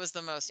part that was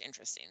the most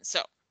interesting.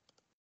 So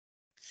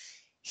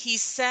he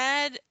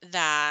said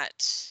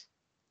that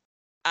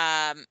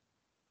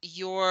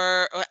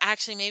your or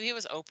actually maybe it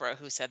was Oprah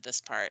who said this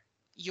part.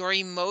 Your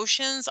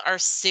emotions are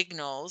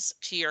signals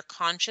to your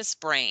conscious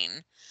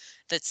brain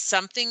that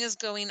something is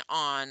going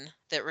on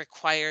that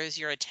requires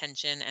your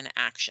attention and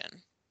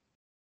action.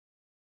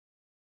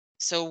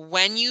 So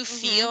when you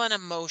Mhm. feel an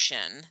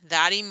emotion,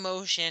 that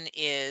emotion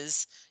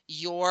is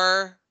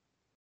your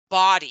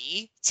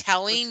body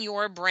Was telling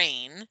your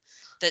brain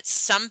that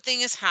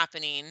something is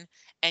happening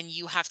and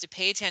you have to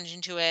pay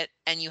attention to it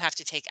and you have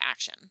to take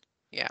action.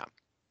 yeah.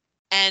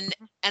 And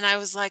Mhm. and I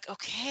was like,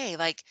 okay,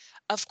 like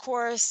of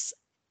course,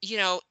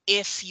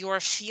 if you're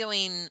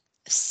feeling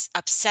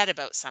upset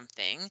about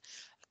something,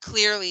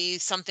 clearly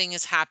something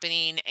is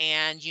happening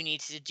and you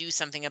need to do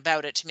something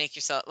about it to make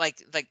yourself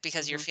like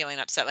because you're Mhm. feeling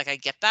upset. Like I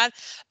get that.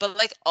 But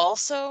like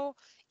also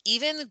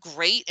even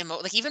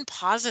like even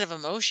positive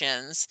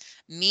emotions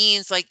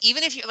means like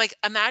even if you like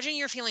imagine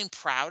you're feeling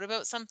proud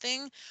about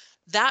something,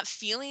 that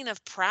feeling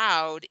of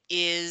proud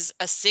is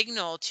a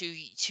signal to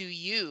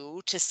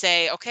you to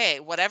say, okay,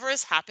 whatever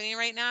is happening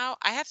right now,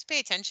 I have to pay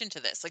attention to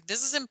this. Like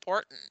this is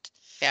important.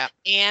 Yeah.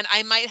 And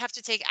I might have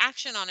to take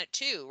action on it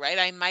too, right?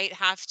 I might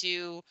have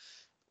to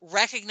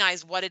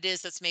recognize what it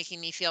is that's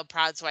making me feel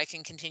proud so I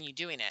can continue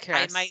doing it.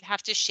 I Yes. might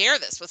have to share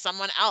this with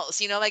someone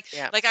else.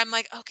 Yeah. Like I'm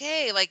like,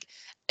 okay, like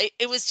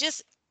it was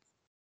just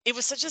it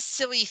was such a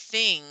silly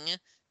thing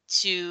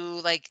to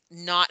like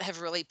not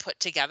have really put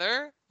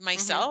together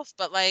Mhm. myself,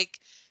 but like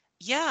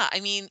yeah, I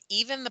mean,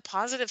 even the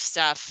positive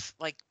stuff,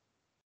 like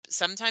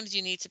sometimes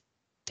you need to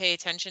pay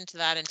attention to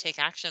that and take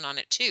action on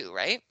it too,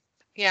 right?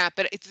 Yeah,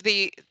 but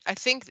I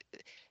think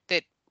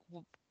that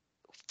w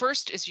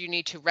first is you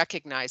need to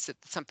recognize that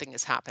something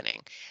is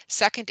happening.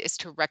 Second is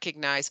to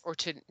recognize or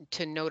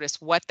to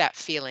notice what that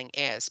feeling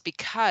is,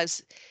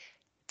 because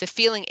the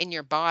feeling in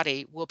your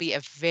body will be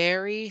a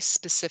very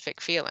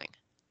specific feeling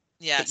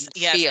that Yes, you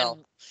yes,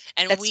 feel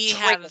and that's we triggered.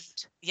 have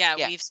yeah,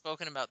 Yeah, we've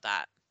spoken about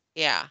that.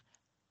 yeah.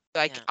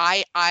 Like, Yeah.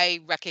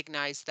 I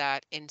recognize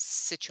that in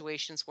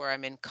situations where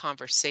I'm in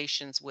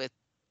conversations with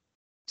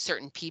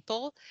certain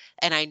people,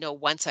 and I know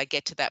once I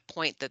get to that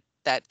point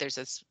that there's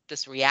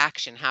this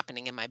reaction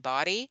happening in my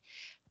body,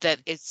 that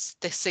Mm, it's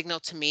the signal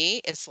to me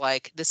is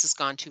like, "This has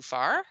gone too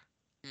far,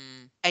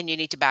 mm, and you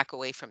need to back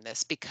away from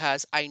this,"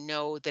 because I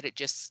know that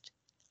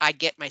I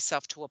get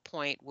myself to a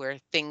point where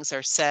things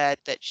are said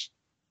that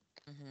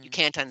you mhm.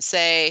 can't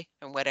unsay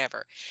and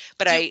whatever.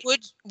 But Do I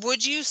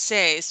would you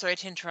say, sorry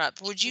to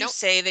interrupt, would you no,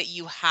 say that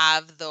you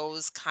have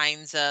those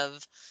kinds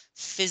of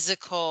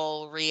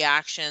physical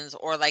reactions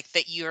or like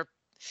that you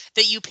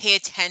pay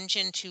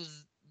attention to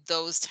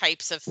those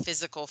types of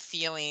physical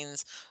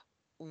feelings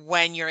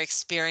when you're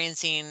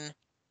experiencing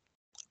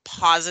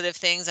positive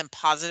things and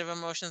positive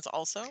emotions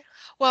also?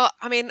 well,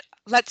 I mean,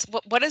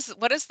 what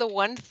is the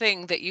one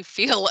thing that you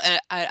feel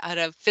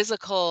a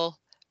physical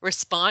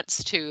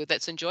response to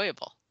that's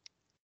enjoyable?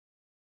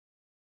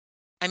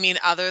 I mean,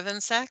 other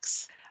than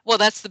sex? Well,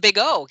 that's the big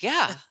O,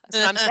 yeah, that's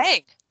what I'm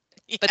saying.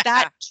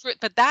 Yeah.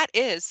 But that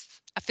is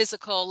a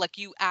physical, like,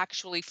 you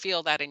actually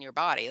feel that in your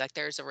body, like,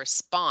 there's a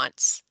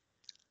response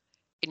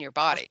in your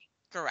cor- body,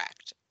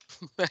 Correct.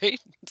 right?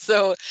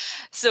 So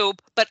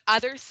but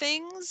other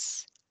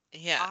things,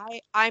 Yeah.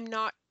 I'm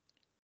not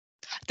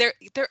there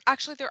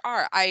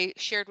are. I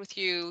shared with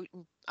you,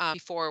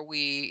 before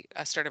we,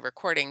 started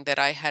recording, that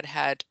I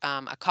had,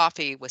 a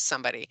coffee with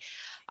somebody,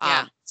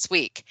 Yeah. this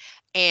week,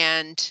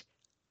 and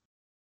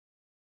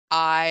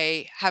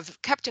I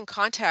have kept in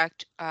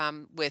contact,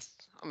 with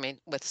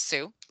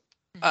Sue.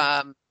 Hmm.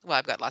 Well,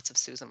 I've got lots of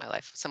Sues in my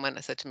life.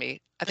 Someone said to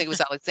me, I think it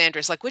was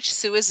Alexandra's, like, "Which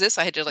Sue is this?"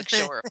 I had to, like,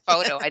 show her a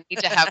photo. I need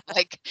to have,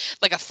 like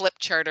a flip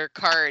chart or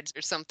cards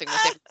or something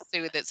with every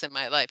Sue that's in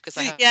my life, because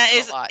I Yeah, have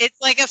a lot. it's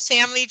like a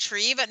family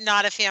tree, but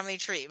not a family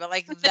tree, but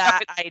like No,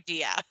 that it's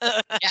idea.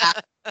 yeah.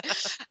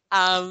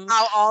 Um,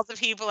 How all the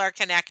people are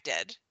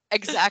connected.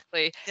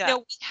 exactly. Yeah. No,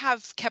 we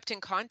have kept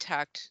in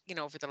contact,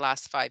 over the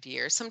last 5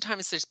 years.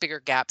 Sometimes there's bigger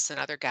gaps than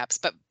other gaps,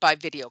 but by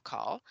video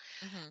call.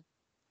 Mhm.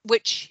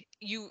 Which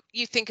you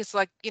think is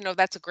like,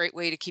 that's a great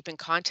way to keep in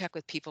contact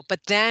with people,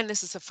 but then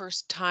this is the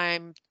first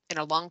time in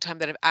a long time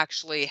that I've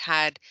actually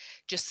had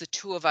just the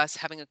 2 of us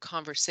having a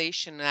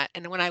conversation,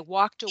 and when I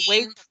walked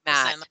away In from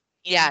person, that, like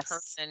in yes,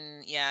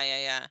 person. Yeah, yeah,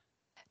 yeah.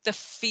 the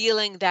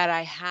feeling that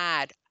I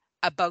had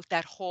about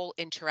that whole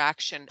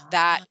interaction, Ah,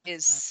 that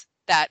is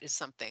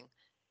something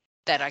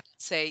that yeah. I can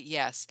say,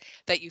 yes,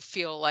 that you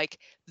feel like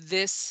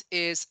this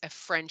is a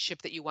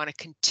friendship that you wanna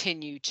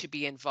continue to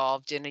be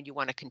involved in and you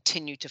wanna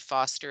continue to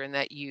foster, and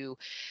that you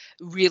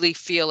really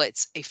feel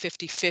it's a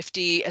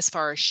 50-50 as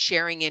far as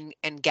sharing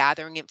and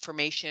gathering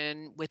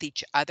information with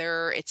each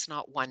other. It's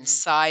not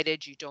Mhm.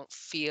 one-sided. You don't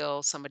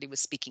feel somebody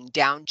was speaking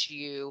down to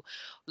you,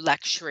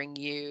 lecturing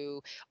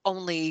you,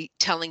 only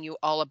telling you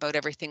all about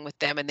everything with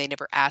them and they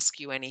never ask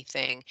you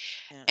anything.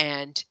 Yeah.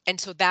 And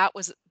so that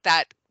was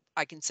that.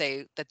 I can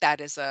say that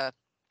that is a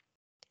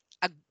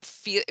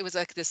feel it was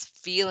like this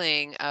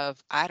feeling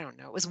of, I don't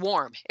know, it was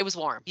warm. It was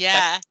warm.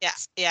 Yeah, yeah,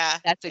 yeah,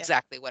 That's yeah.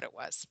 exactly what it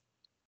was.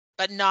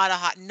 But not a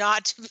hot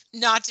not to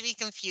not to be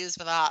confused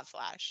with a hot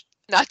flash.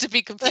 not to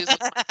be confused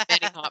with my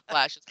many hot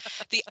flashes.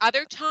 The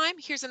other time,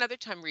 here's another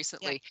time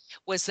Yeah. recently,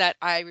 was that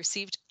I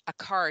received a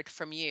card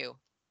from you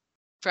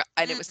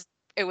and it Mm. was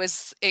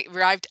it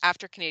arrived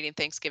after Canadian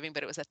Thanksgiving,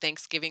 but it was a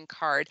Thanksgiving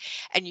card,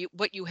 and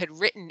what you had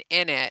written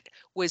in it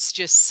was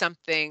just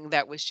something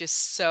that was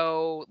just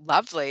so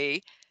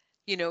lovely,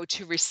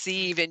 to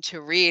receive and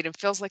to read, and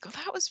feels like, oh,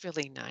 that was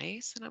really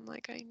nice. And I'm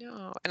like, I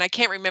know. And I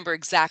can't remember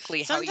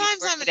exactly how you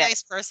Sometimes I'm a worded it.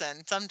 nice person,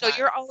 No, sometimes.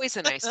 you're always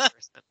a nice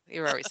person.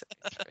 You're always a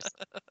nice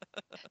person.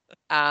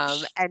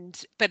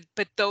 And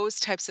but those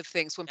types of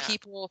things when Yeah.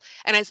 people,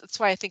 and that's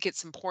why I think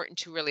it's important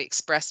to really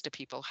express to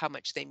people how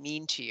much they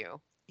mean to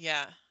you,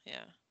 Yeah.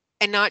 Yeah.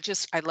 and not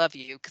just I love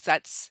you, because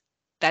that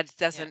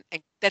Yeah.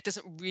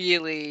 doesn't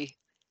really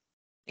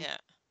en- Yeah.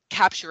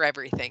 capture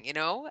everything,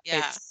 Yeah.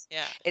 it's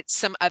Yeah. it's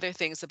some other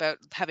things about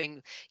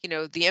having,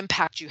 the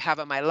impact you have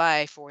on my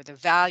life, or the Mhm.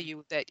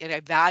 value that, and I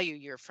value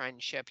your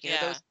friendship,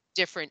 Yeah. those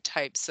different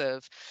types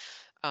of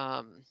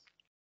um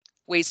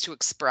ways to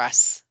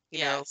express,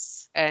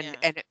 Yes. and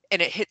Yeah.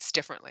 it hits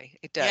differently.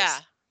 It Yeah.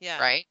 does, Yeah.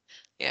 right?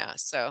 Yeah. Yeah.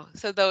 So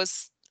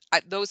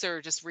those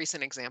are just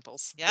recent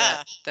examples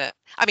Yeah. that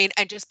I mean,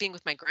 and just being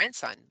with my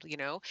grandson,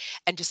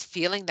 and just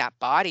feeling that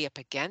body up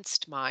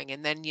against mine,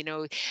 and then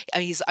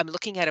I'm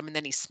looking at him, and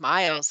then he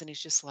smiles, and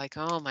he's just like,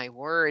 oh my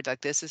word,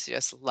 like this is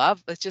just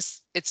love. It's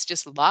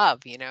just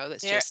love,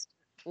 that's There just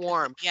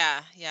warm.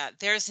 yeah, yeah.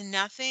 There is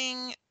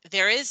nothing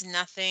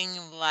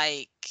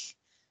like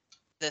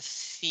the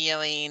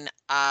feeling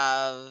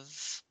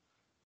of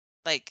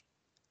like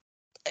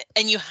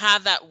and you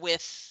have that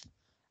with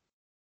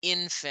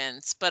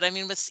infants, but I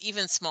mean with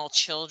even small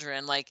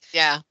children, like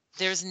Yeah,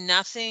 there's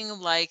nothing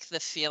like the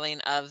feeling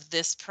of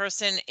this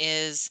person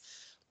is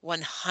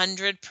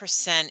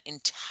 100%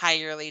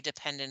 entirely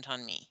dependent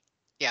on me,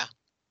 yeah,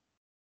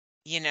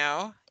 you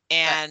know? but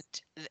And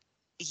th-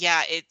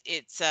 yeah,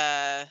 it's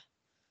a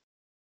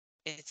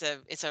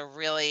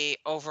really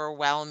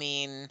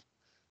overwhelming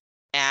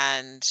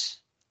and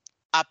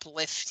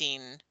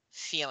uplifting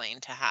feeling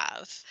to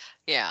have.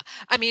 yeah.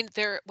 I mean,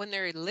 when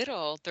they're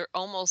little, they're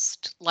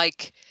almost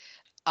like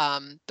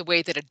the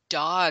way that a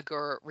dog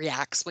or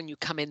reacts when you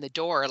come in the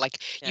door.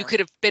 Like you Yeah. could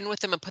have been with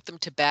them and put them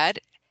to bed,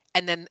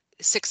 and then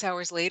 6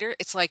 hours later,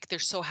 it's like they're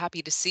so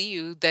happy to see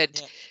you that,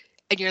 Yeah.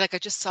 and you're like, I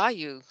just saw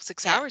you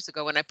six Yeah. hours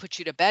ago when I put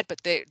you to bed,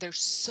 but they're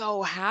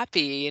so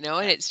happy, and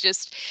Yeah. it's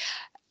just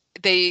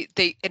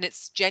and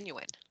it's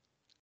genuine.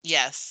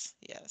 Yes.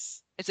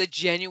 Yes. It's a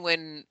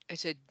genuine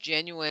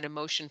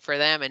emotion for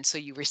them, and so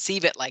you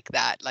receive it like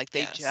that. Like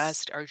they Yes.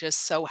 just are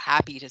just so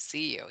happy to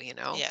see you.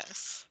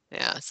 Yes.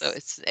 Yeah, so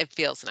Yes. it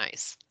feels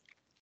nice.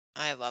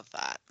 I love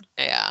that.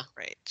 Yeah.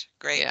 Great.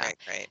 Great. Yeah.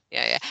 Great. Great.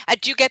 Yeah, yeah.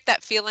 Do you get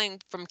that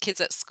feeling from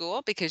kids at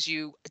school, because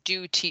you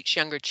do teach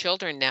younger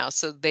children now,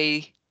 so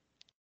they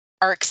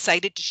are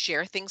excited to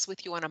share things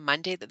with you on a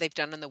Monday that they've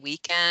done on the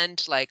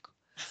weekend? Like,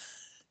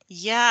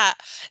 Yeah.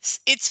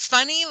 It's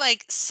funny,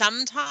 like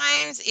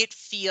sometimes it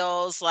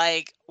feels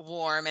like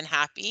warm and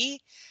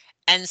happy,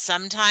 and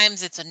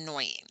sometimes it's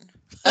annoying.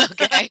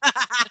 okay.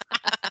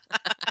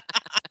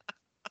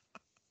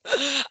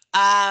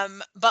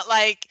 But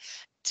like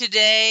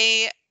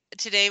today,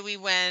 today we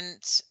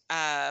went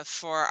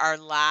for our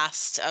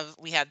last of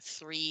we had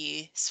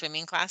 3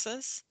 swimming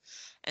classes.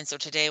 And so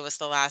today was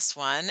the last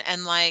one.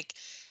 And like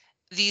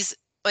these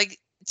like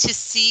to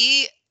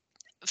see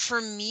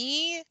for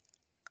me,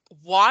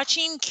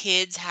 watching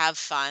kids have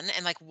fun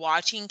and like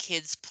watching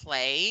kids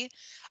play,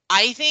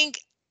 I think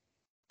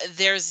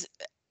there's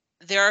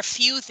there are a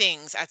few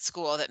things at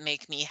school that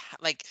make me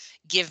like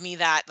give me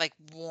that like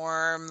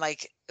warm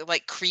like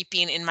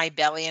creeping in my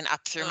belly and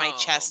up through my Oh,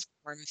 chest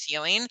warm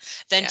feeling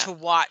than yeah. to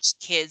watch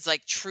kids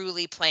like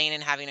truly playing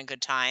and having a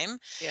good time.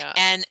 Yeah.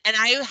 And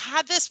I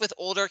had this with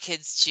older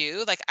kids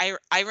too. Like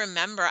I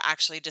remember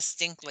actually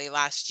distinctly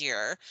last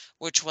year,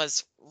 which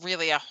was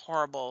really a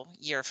horrible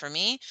year for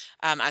me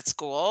at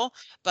school,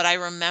 but I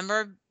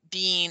remember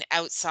being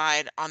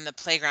outside on the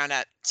playground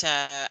at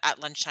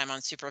lunchtime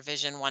on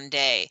supervision one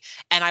day,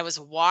 and I was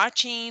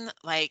watching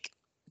like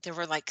there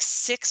were like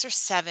 6 or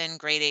 7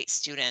 grade 8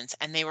 students,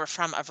 and they were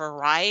from a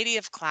variety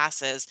of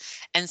classes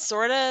and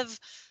sort of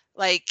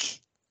like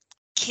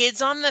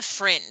kids on the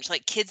fringe,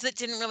 like kids that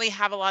didn't really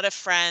have a lot of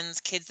friends,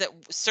 kids that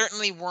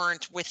certainly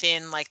weren't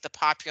within like the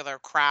popular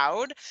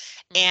crowd.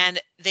 Hmm. And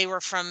they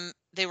were from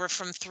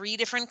 3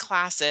 different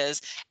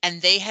classes,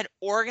 and they had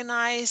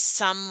organized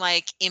some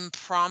like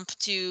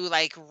impromptu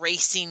like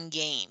racing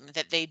game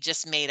that they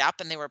just made up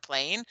and they were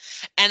playing.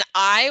 And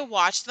I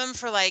watched them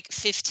for like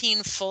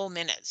 15 full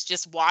minutes,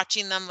 just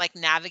watching them like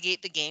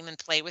navigate the game and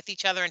play with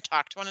each other and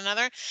talk to one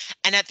another.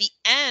 And at the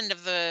end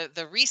of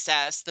the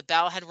recess, the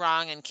bell had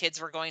rung and kids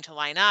were going to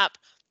line up,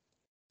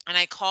 and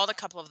I called a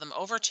couple of them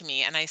over to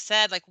me and I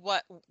said, like,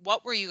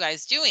 what were you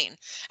guys doing?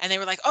 And they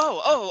were like,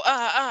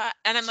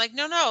 and I'm like,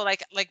 no,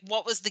 like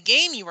what was the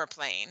game you were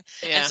playing?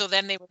 And Yeah. so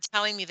then they were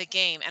telling me the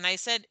game. And I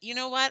said, you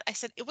know what? I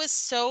said, it was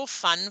so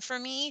fun for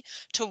me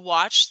to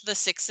watch the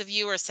 6 of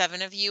you or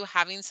 7 of you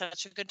having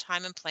such a good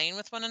time and playing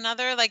with one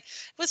another. Like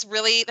it was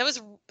really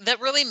that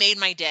really made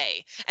my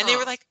day. And they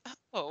were Oh, like,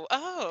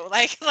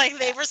 like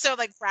they Yeah. were so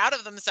like proud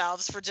of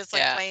themselves for just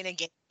like Yeah. playing a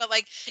game. But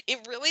like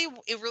it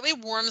really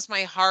warms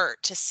my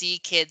heart to see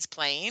kids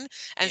playing.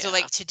 And so Yeah.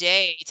 like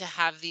today to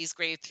have these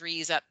grade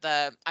threes at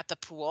the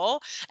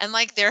pool, and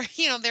like they're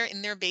they're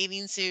in their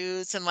bathing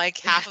suits, and like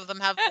half of them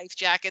have life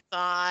jackets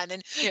on,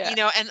 and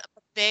Yeah. and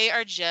they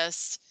are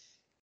just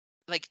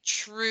like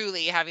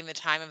truly having the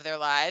time of their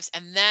lives.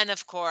 And then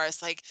of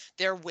course, like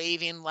they're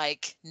waving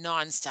like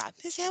nonstop.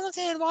 Miss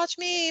Hamilton, watch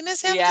me.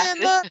 Miss Yeah.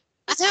 Hamilton, look.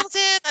 Miss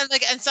Hamilton.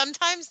 And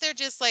sometimes they're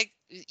just like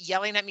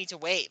yelling at me to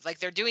wave. Like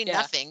they're doing Yeah.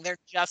 nothing. They're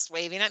just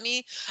waving at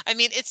me. I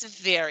mean, it's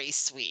very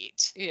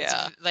sweet. It's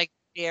Yeah. like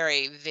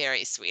very,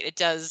 very sweet. It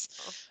does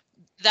Oh,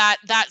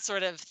 that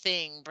sort of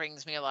thing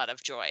brings me a lot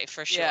of joy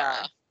for sure.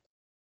 yeah.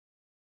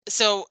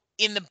 So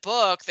in the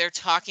book they're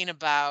talking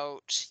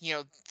about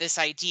this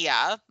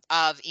idea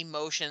of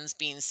emotions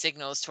being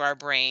signals to our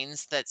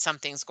brains that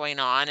something's going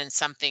on and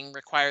something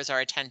requires our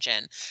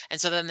attention.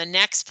 And so then the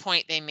next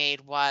point they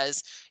made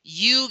was,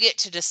 you get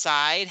to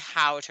decide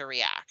how to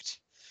react.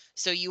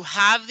 So you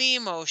have the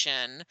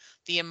emotion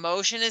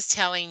is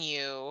telling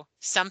you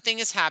something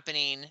is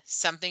happening,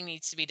 something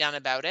needs to be done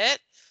about it,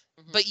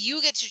 Mhm. but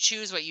you get to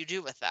choose what you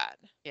do with that.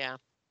 Yeah.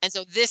 And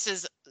so this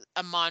is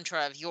a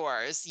mantra of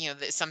yours,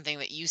 that's something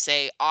that you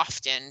say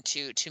often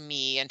to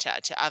me and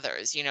to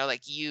others,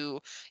 like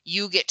you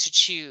get to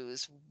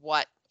choose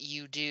what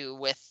you do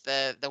with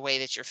the way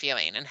that you're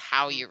feeling and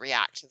how Mm. you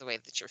react to the way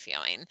that you're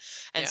feeling.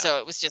 And Yeah. so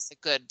it was just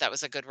that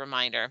was a good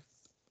reminder.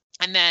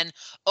 And then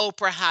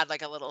Oprah had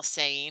like a little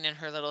saying, and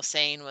her little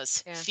saying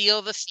was, Yeah.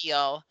 feel the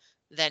feel,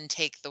 then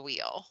take the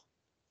wheel.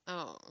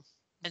 Oh,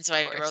 And so of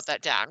I wrote course.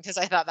 that down because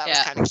I thought that was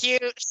Yeah. kind of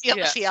cute. Feel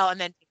the Yeah. feel and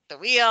then take the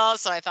wheel.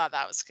 So I thought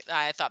that was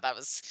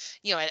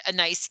a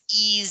nice,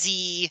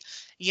 easy,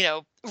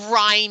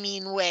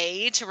 rhyming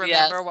way to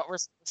remember Yes. what we're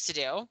supposed to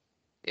do.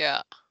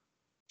 Yeah.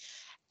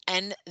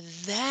 And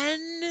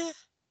then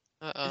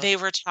Uh-oh. they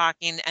were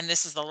talking, and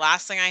this is the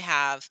last thing I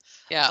have,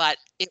 Yeah. but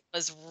it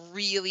was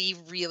really,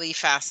 really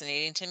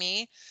fascinating to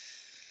me.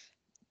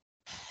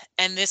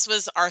 And this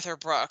was Arthur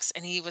Brooks,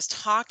 and he was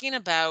talking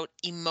about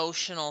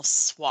emotional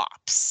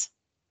swaps.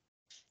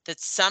 That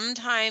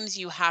sometimes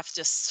you have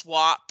to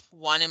swap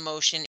one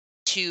emotion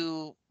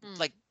to Hmm.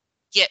 like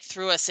get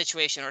through a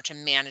situation or to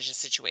manage a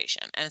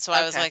situation. And so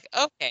I was Okay. like,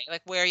 okay,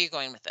 like where are you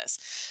going with this?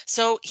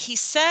 So he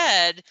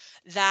said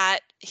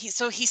that he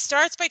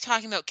starts by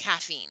talking about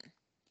caffeine.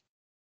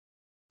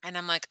 And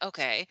I'm like,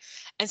 okay.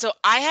 And so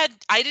I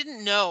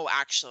didn't know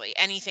actually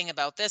anything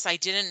about this. I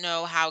didn't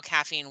know how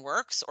caffeine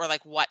works or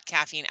like what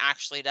caffeine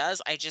actually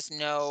does. I just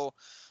know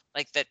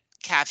like that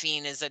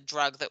caffeine is a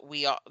drug that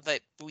we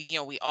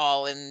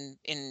all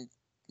in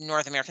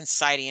North American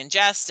society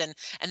ingest,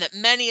 and that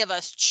many of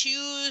us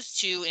choose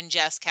to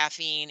ingest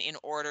caffeine in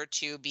order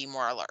to be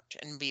more alert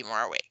and be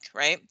more awake,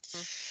 right?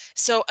 Mm.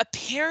 So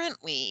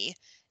apparently,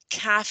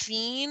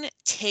 caffeine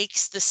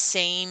takes the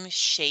same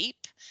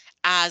shape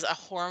as a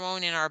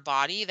hormone in our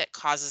body that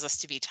causes us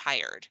to be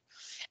tired.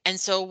 And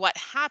so what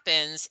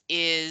happens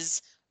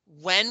is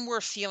when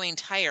we're feeling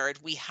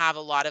tired, we have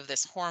a lot of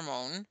this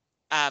hormone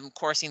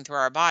coursing through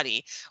our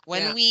body.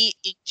 When Yeah. we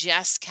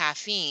ingest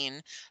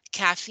caffeine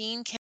can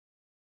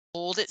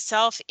mold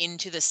itself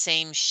into the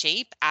same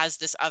shape as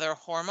this other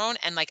hormone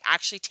and like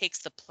actually takes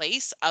the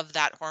place of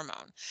that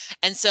hormone.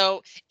 And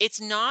so it's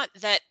not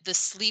that the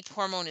sleep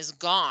hormone is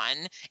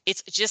gone,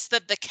 it's just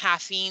that the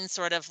caffeine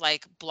sort of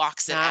like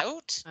blocks it Not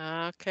out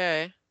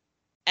okay.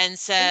 and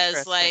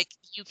says Interesting. like,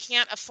 you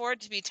can't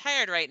afford to be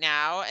tired right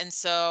now, and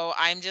so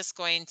I'm just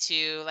going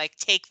to like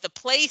take the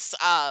place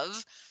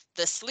of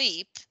the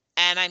sleep,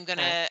 and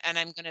Okay.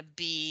 I'm going to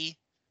be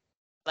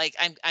like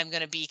I'm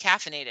going to be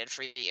caffeinated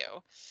for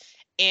you.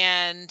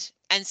 And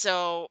and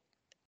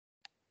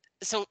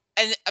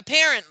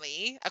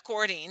apparently,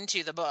 according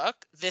to the book,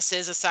 this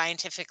is a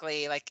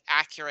scientifically like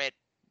accurate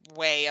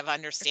way of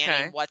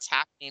understanding Okay. what's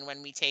happening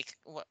when we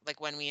like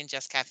when we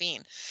ingest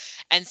caffeine.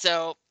 And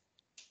so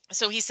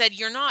he said,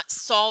 you're not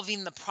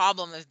solving the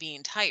problem of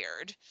being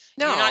tired.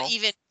 You're not No.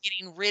 even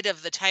getting rid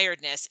of the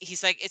tiredness.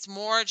 He's like, it's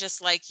more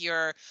just like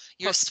you're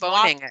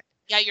swap Postponing it.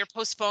 yeah, you're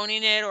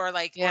postponing it, or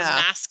like or Yeah.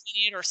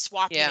 masking it or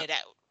swapping Yeah. it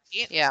out.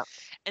 Right? Yeah.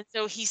 And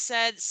so he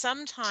said,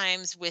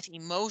 sometimes with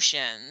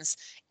emotions,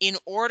 in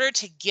order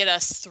to get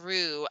us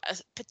through,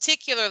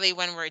 particularly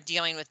when we're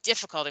dealing with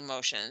difficult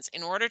emotions,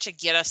 in order to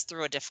get us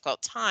through a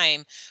difficult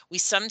time, we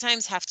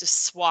sometimes have to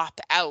swap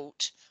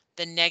out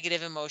the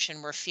negative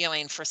emotion we're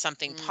feeling for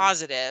something Mm.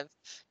 positive,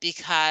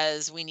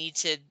 because we need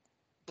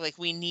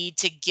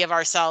to give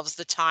ourselves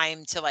the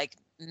time to like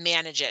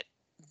manage it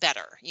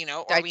better,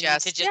 or we need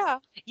to Digest. just Yeah.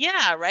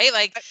 yeah, right?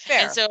 Like and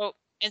Fair. so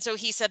and so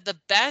he said the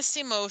best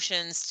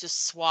emotions to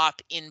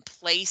swap in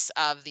place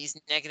of these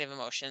negative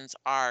emotions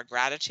are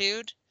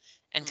gratitude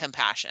and Mm.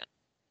 compassion.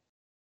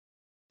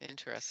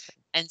 Interesting.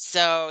 And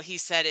so he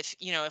said,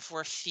 if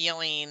we're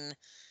feeling,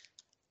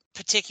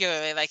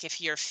 particularly like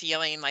if you're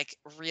feeling like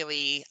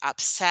really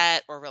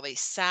upset or really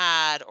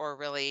sad or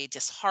really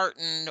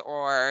disheartened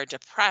or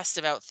depressed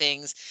about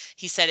things,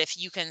 he said if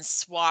you can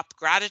swap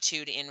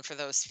gratitude in for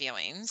those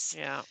feelings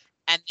Yeah.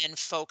 and then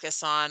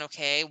focus on,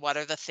 okay, what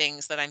are the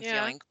things that I'm Yeah.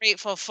 feeling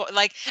grateful for?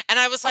 Like, and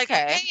I was like,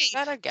 Okay. okay,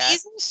 That I get.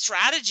 these are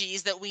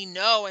strategies that we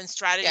know and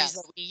strategies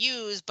that Yes. we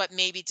use, but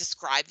maybe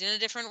described in a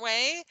different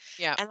way.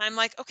 Yeah. And I'm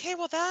like, okay,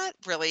 well, that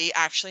really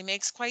actually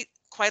makes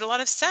quite a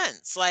lot of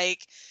sense.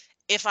 Like,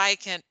 if I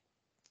can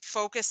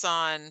focus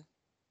on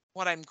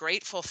what I'm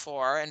grateful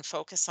for and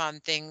focus on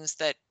things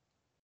that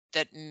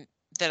m-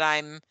 that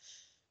I'm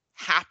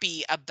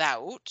happy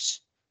about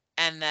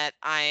and that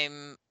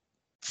I'm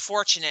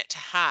fortunate to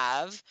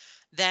have,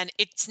 then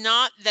it's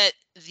not that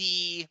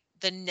the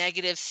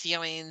negative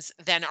feelings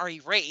then are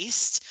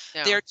erased.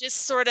 No. They're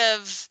just sort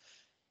of,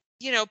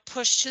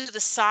 pushed to the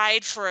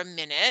side for a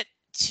minute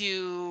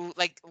to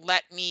like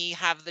let me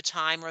have the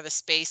time or the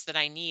space that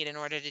I need in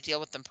order to deal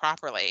with them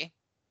properly.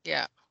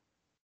 Yeah.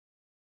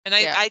 And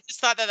I Yeah. I just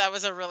thought that that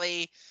was a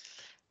really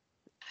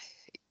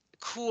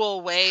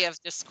cool way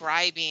of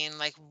describing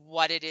like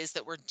what it is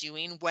that we're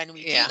doing when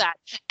we do Yeah. that,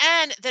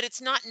 and that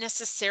it's not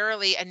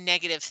necessarily a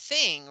negative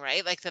thing,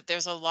 right? Like that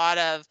there's a lot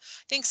of,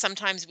 I think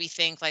sometimes we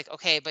think like,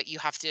 okay, but you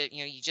have to,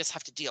 you just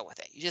have to deal with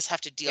it, you just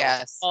have to deal with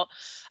it. Yes. Well,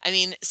 I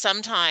mean,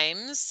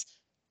 sometimes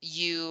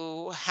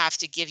you have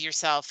to give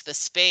yourself the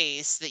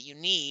space that you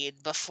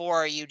need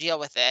before you deal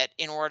with it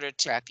in order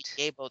to be Correct.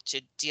 able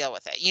to deal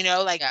with it,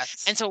 like,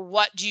 Yes. and so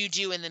what do you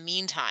do in the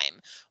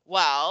meantime?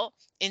 Well,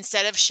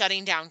 instead of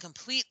shutting down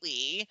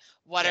completely,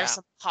 what are Yeah.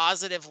 some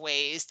positive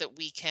ways that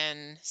we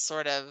can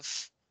sort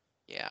of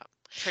Yeah.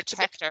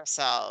 But protect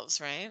ourselves,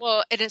 right?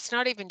 well, and it's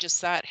not even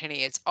just that,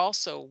 Henny. It's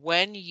also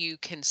when you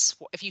can,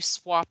 if you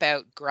swap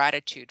out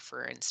gratitude,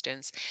 for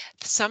instance,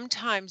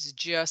 sometimes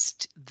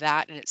just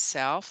that in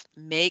itself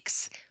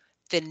makes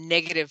the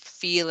negative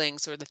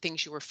feelings or the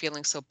things you were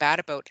feeling so bad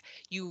about,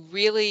 you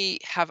really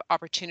have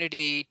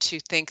opportunity to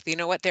think, you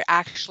know what, they're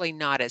actually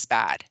not as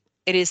bad.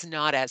 It is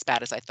not as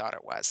bad as I thought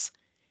it was,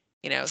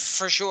 you know.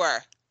 For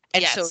sure.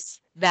 And so Yes.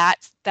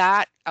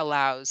 that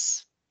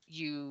allows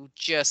you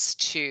just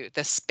to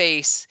the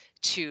space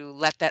to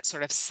let that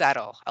sort of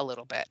settle a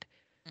little bit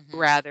Mhm.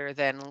 rather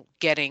than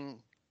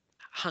getting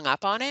hung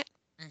up on it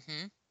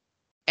Mhm.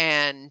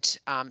 and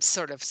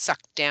sort of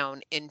sucked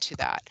down into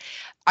that.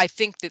 I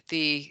think that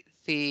the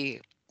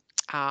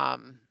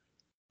um,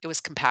 it was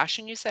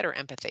compassion you said or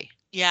empathy?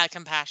 Yeah,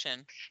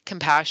 compassion.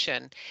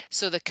 Compassion.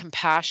 So the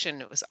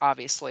compassion was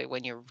obviously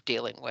when you're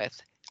dealing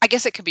with, I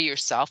guess it could be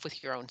yourself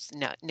with your own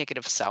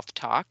negative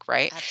self-talk,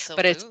 right?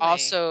 But it's Absolutely.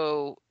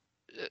 also,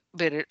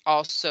 but it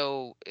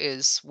also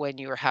is when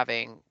you're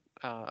having,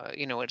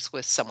 it's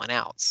with someone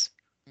else,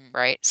 Mm.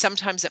 right?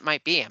 Sometimes it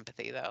might be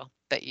empathy though,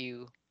 that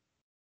you,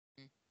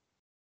 Mm.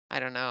 I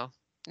don't know.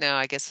 No,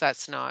 I guess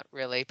that's not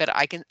really, but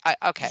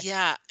okay.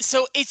 Yeah.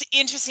 So it's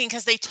interesting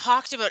because they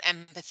talked about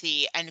empathy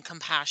and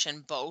compassion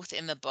both in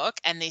the book.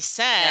 And they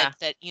Yeah, said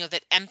that,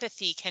 that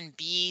empathy can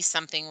be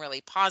something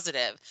really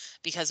positive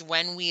because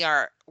when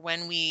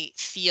we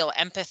feel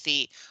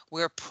empathy,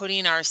 we're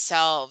putting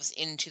ourselves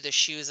into the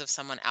shoes of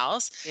someone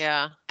else.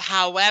 yeah,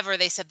 However,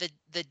 they said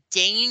the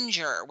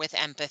danger with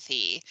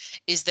empathy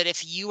is that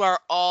if you are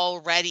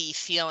already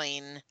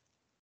feeling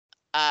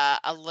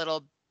a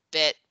little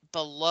bit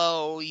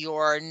below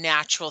your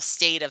natural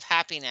state of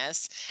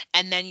happiness,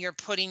 and then you're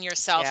putting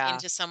yourself yeah,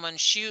 into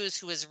someone's shoes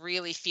who is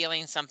really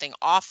feeling something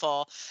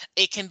awful,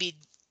 it can be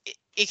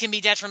it can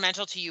be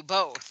detrimental to you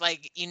both.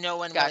 Like, no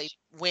one really gotcha.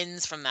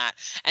 wins from that.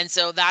 And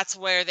so that's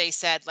where they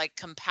said like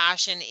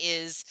compassion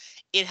is,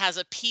 it has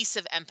a piece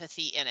of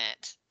empathy in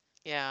it,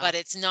 Yeah, but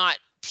it's not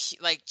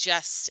like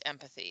just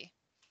empathy.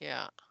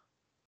 yeah,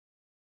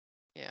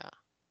 yeah,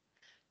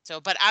 So,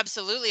 but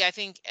absolutely, I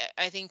think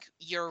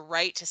you're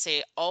right to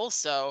say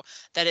also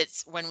that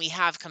it's when we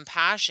have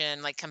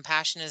compassion, like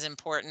compassion is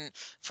important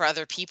for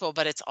other people,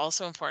 but it's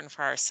also important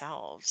for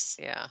ourselves,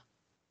 yeah,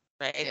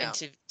 right? And yeah.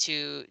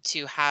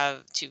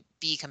 to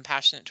be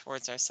compassionate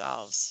towards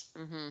ourselves.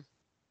 Mhm.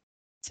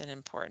 It's an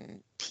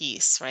important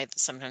piece, right? That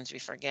sometimes we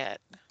forget.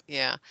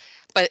 Yeah.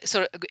 But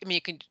so, I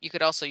mean, you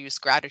could also use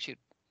gratitude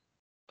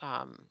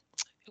um,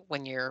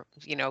 when you're,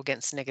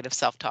 against negative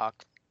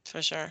self-talk,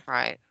 For sure.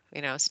 right?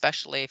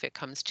 Especially if it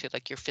comes to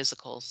like your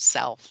physical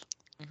self,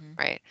 Hmm.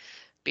 right?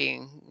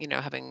 Being,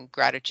 having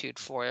gratitude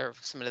for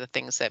some of the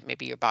things that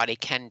maybe your body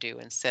can do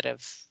instead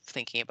of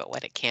thinking about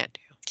what it can't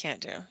do. Can't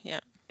do. Yeah.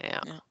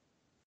 Yeah. Yeah.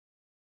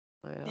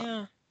 Yeah.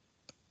 Yeah.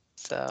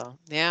 So,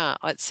 yeah,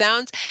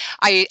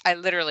 I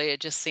literally had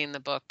just seen the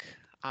book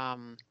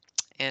um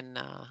in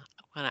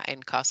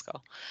in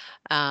Costco.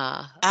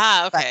 Uh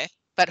Ah, but okay.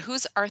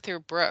 who's Arthur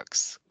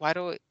Brooks?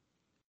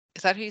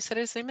 Is that who you said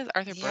his name is?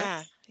 Arthur Yeah.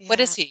 Brooks? What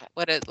is Yeah. he?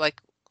 What is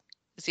like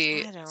is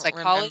he I don't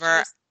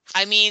remember. psychologist?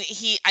 I mean,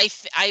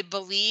 I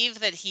believe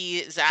that he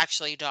is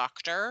actually a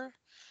doctor.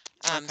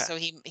 Okay. So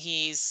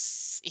he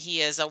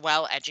is a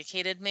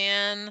well-educated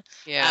man,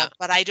 Yeah.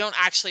 but I don't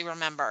actually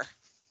remember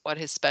What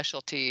his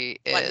specialty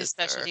what his is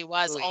or specialty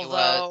was. who he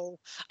was. Although,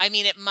 I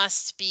mean, it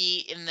must be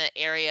in the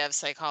area of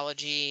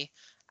psychology,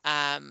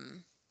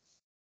 um,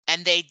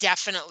 and they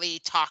definitely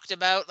talked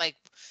about like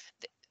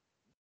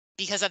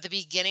because at the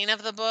beginning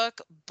of the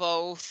book,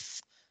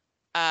 both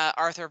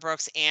Arthur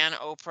Brooks and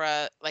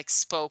Oprah like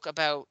spoke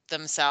about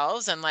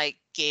themselves and like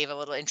gave a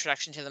little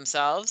introduction to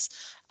themselves.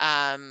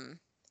 Um,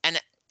 and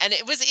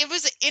it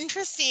was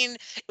interesting.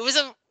 It was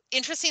a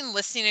interesting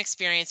listening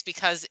experience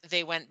because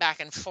they went back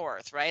and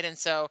forth, right? And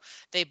so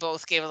they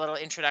both gave a little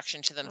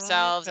introduction to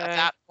themselves. At Okay.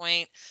 that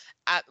point,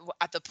 at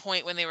the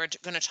point when they were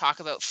going to talk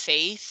about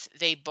faith,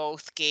 they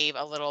both gave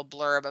a little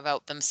blurb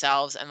about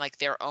themselves and like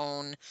their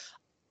own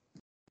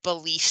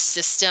belief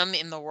system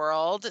in the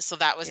world. So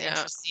that was Yeah.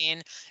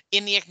 interesting.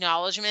 In the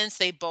acknowledgments,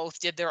 they both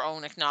did their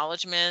own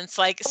acknowledgments.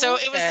 Like so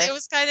Okay. it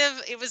was kind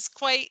of it was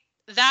quite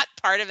that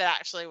part of it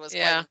actually was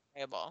quite Yeah.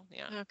 enjoyable.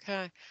 Yeah.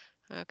 Okay.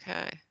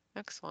 Okay.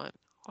 Excellent.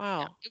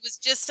 Yeah. Wow. It was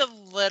just a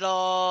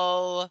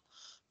little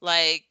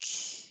like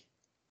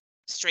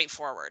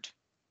straightforward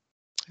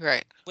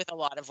Right. with a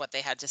lot of what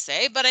they had to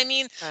say. But I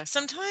mean, Okay.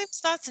 sometimes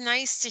that's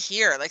nice to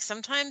hear. Like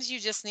sometimes you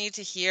just need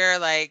to hear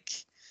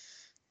like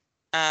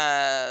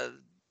uh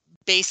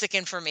basic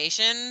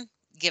information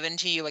given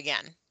to you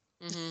again.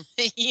 Mhm.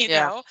 You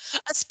Yeah. know,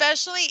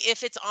 especially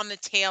if it's on the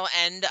tail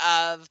end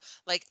of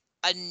like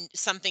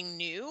something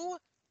new.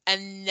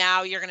 And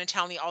now you're going to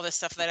tell me all this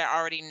stuff that I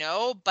already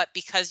know, but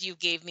because you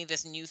gave me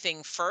this new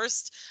thing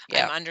first,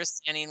 I'm Yeah.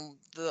 understanding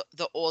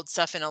the old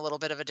stuff in a little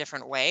bit of a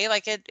different way.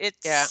 Like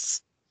Yeah.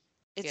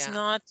 it's Yeah.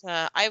 not.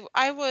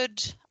 I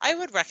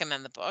would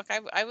recommend the book.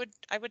 I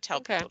would tell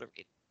Okay. people to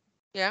read.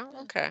 Yeah.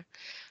 Yeah. Okay.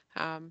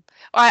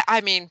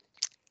 I mean,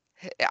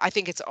 I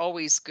think it's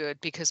always good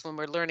because when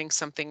we're learning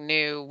something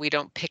new, we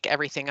don't pick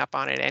everything up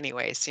on it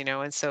anyways,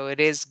 and so it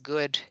is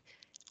good.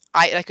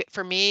 I like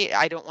for me,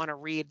 I don't want to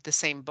read the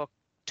same book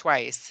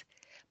twice.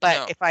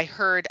 But No. if I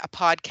heard a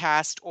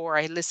podcast or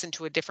I listened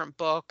to a different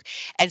book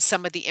and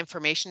some of the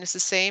information is the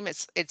same,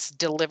 it's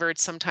delivered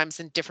sometimes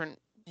in different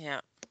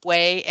Yeah.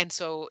 way, and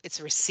so it's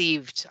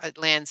received, it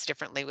lands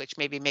differently, which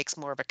maybe makes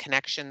more of a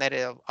connection that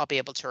I'll be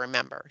able to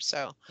remember.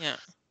 So Yeah.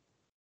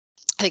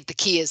 I think the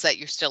key is that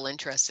you're still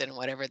interested in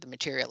whatever the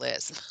material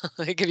is.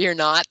 Like if you're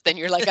not, then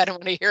you're like, I don't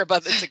want to hear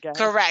about this again.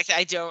 Correct.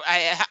 I don't.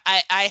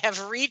 I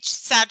have reached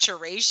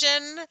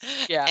saturation,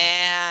 Yeah.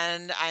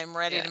 and I'm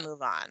ready Yeah. to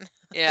move on.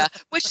 Yeah,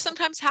 which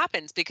sometimes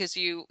happens because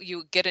you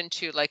get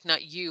into like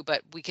not you,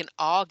 but we can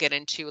all get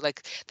into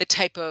like the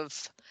type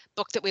of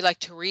book that we like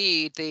to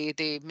read,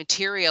 the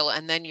material,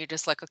 and then you're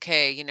just like,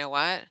 okay, you know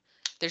what?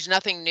 There's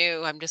nothing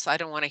new. I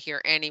don't want to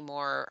hear any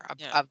more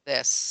Yeah. of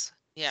this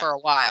Yeah. for a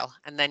while,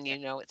 and then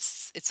Yeah.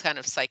 it's kind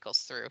of cycles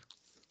through,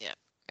 Yeah.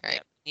 Yeah.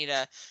 right?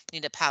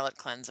 Need a palate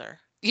cleanser.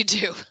 You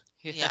do.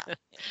 Yeah. Yeah.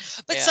 Yeah.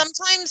 But Yeah.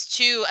 sometimes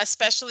too,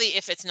 especially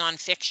if it's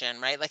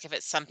nonfiction, right? Like if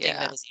it's something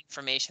that Yeah. is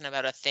information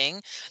about a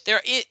thing,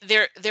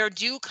 there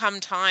do come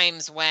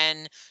times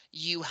when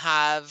you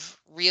have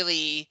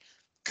really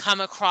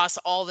come across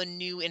all the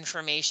new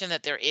information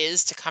that there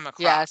is to come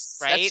across,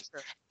 Yes, that's right?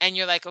 true. And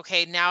you're like,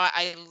 okay, now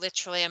I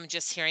literally am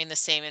just hearing the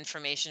same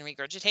information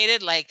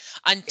regurgitated, like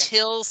Yeah.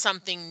 until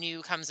something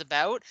new comes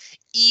about,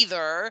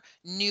 either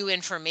new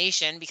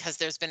information because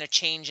there's been a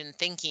change in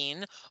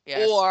thinking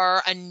Yes.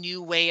 or a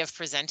new way of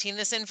presenting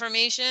this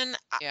information,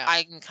 Yeah.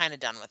 I'm kind of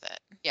done with it.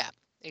 Yeah.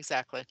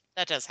 Exactly.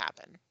 That does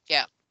happen.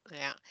 Yeah,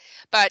 yeah.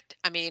 But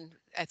I mean,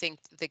 I think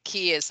the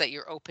key is that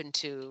you're open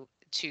to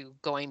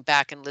going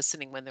back and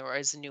listening when there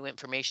is new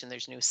information,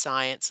 there's new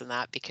science and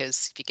that,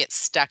 because if you get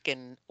stuck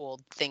in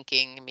old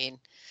thinking, I mean,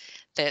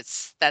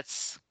 that's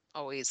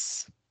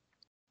always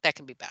that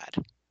can be bad.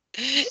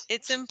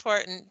 It's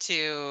important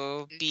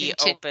to be Continue.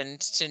 open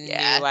to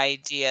Yeah, new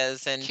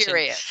ideas and to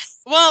curious.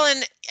 well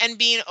and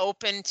being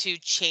open to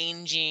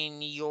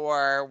changing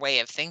your way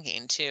of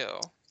thinking too.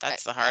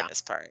 That's the Yeah,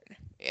 hardest part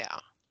yeah.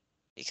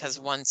 because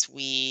Mhm. once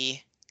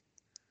we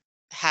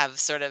have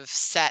sort of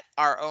set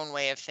our own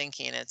way of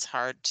thinking, it's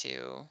hard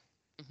to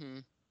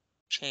Mhm.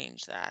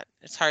 change that.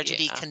 It's hard to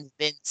be Yeah.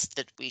 convinced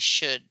that we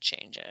should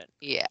change it.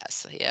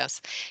 Yes,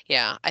 yes.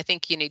 Yeah, I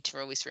think you need to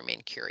always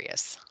remain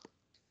curious.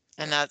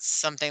 And Yeah. that's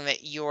something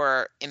that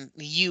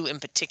you in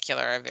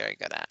particular are very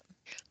good at.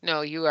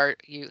 No, you are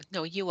you.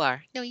 No, you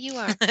are. No, you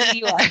are. No,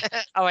 you are.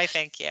 Oh, I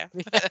thank you.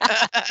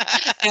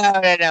 No,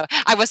 no, no.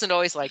 I wasn't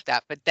always like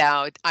that, but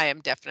now I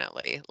am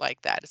definitely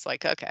like that. It's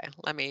like, okay,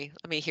 let me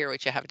hear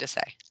what you have to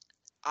say.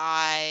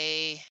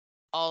 I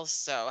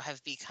also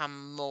have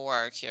become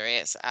more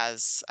curious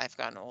as I've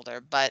gotten older,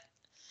 but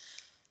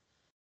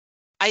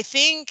I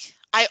think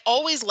I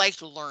always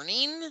liked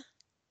learning.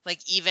 Like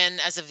even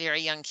as a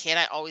very young kid,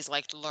 I always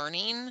liked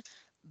learning,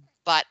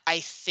 but I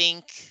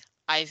think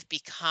I've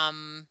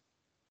become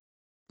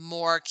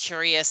more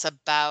curious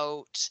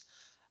about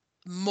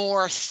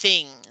more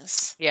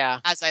things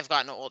Yeah, as I've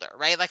gotten older,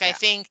 right? Like I yeah,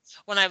 think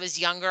when I was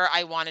younger,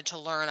 I wanted to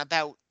learn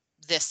about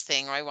this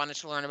thing or I wanted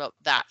to learn about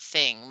that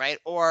thing, right?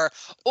 Or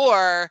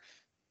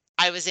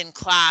I was in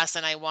class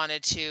and I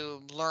wanted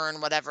to learn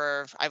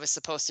whatever I was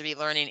supposed to be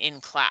learning in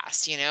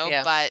class, you know?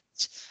 yeah,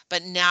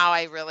 But now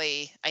I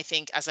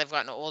think as I've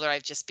gotten older,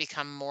 I've just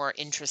become more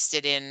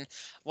interested in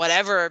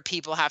whatever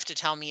people have to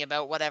tell me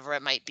about whatever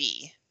it might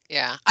be.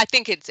 yeah. I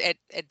think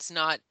it's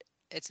not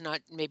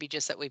maybe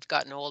just that we've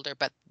gotten older,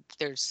 but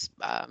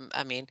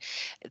I mean,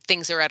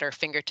 things are at our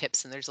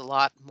fingertips, and there's a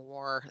lot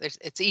more.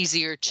 It's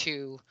easier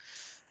to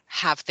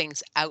have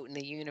things out in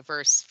the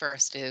universe for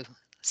us to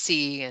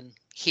see and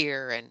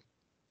hear and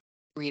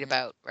read Mhm.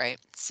 about, right?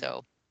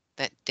 So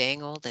that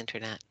dang old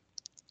internet.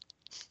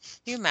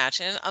 You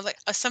imagine? Like,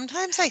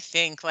 sometimes I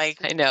think, like,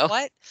 I know.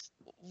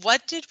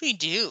 what did we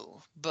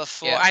do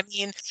before? Yeah. I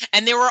mean,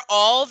 and there were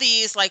all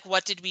these, like,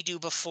 what did we do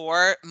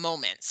before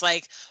moments?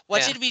 Like,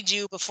 what Yeah. did we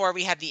do before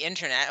we had the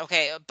internet?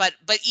 Okay, but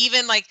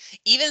even like,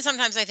 even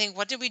sometimes I think,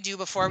 what did we do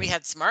before we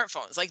had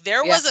smartphones? Like,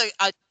 there Yeah. was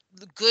a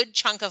good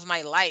chunk of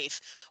my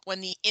life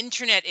when the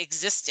internet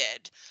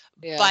existed,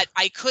 Yeah. but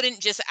I couldn't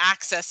just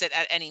access it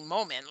at any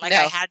moment. Like,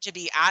 I No. had to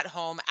be at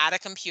home at a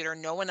computer.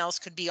 No one else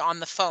could be on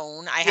the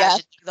phone. I had Yeah.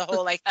 to do the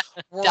whole, like,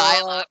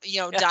 Dial world, up.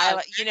 Yeah.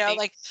 dial,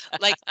 Right.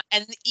 like,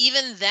 and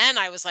even then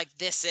I was like,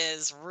 this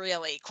is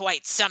really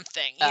quite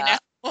something, Uh,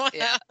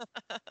 yeah.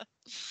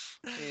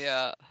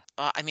 Yeah.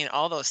 I mean,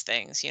 all those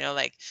things,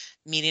 like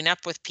meeting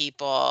up with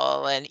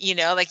people, and,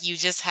 like, you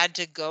just had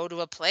to go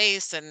to a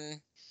place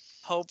and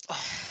hope,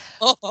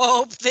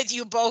 hope that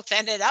you both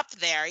ended up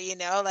there,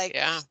 like,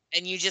 Yeah.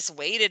 and you just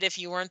waited if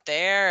you weren't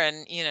there,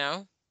 and,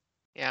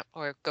 Yeah.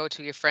 Or go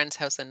to your friend's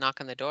house and knock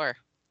on the door.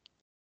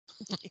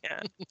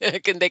 yeah.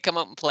 Can they come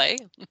out and play?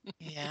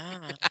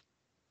 Yeah.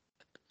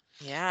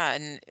 Yeah.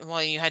 And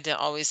well, you had to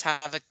always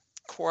have a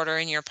quarter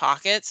in your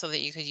pocket so that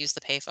you could use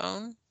the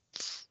payphone.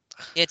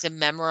 You had to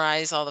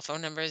memorize all the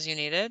phone numbers you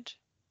needed.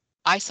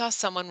 I saw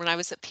someone when I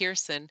was at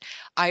Pearson.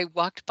 I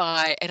walked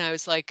by and I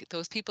was like,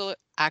 those people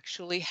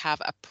actually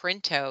have a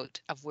printout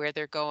of where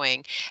they're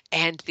going.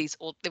 And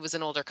there was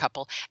an older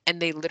couple,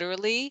 and they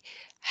literally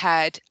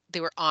they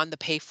were on the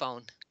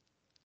payphone.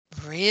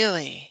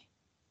 Really?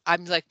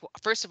 I'm like,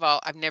 first of all,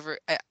 I'm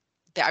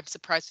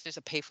surprised there's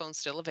a payphone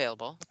still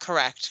available.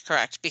 Correct,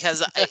 correct.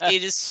 Because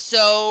it is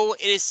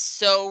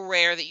so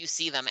rare that you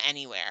see them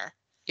anywhere.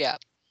 Yeah.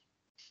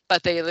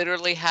 But they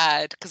literally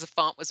had, because the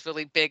font was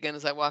really big, and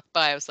as I walked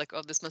by, I was like,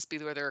 "Oh, this must be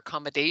where their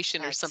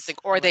accommodation or That's something,"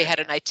 or they had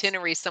an hilarious.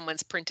 itinerary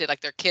someone's printed,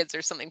 like their kids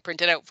or something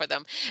printed out for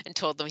them and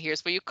told them,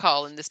 "Here's where you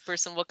call, and this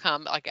person will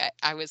come." Like,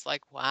 I was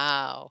like,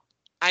 "Wow."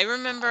 I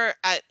Wow. remember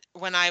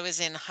when I was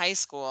in high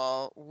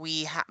school,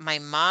 my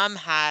mom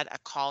had a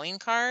calling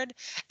card,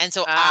 and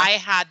so Ah, I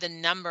had the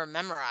number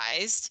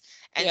memorized.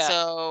 And yeah.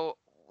 so,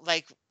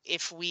 like,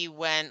 if we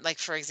went, like,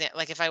 for example,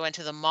 like, if I went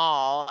to the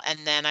mall, and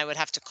then I would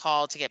have to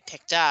call to get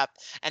picked up,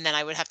 and then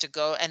I would have to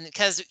go, and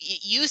because it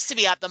used to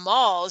be at the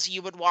malls,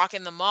 you would walk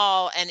in the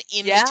mall, and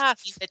in between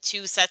Yes. the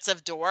two sets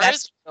of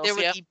doors, there Vegetables,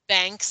 would yep, be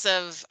banks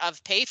of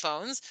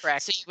payphones.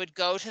 So you correct. would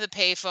go to the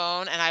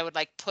payphone, and I would,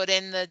 like, put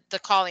in the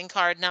calling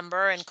card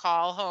number and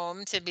call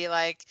home to be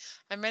like,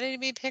 I'm ready to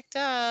be picked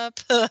up.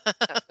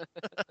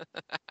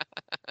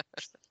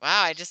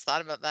 Wow, I just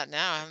thought about that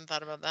now. I haven't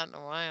thought about that in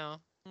a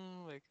while.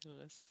 Oh my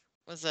goodness.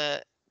 Was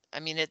a I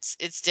mean, it's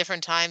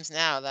different times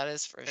now, that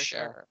is for For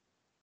sure. sure.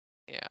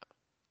 Yeah,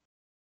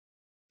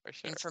 for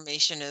sure.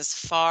 Information is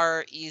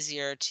far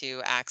easier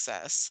to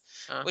access,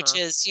 which Uh-huh.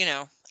 is,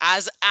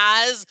 as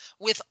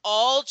with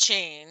all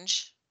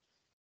change,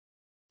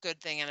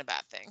 good thing and a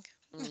bad thing.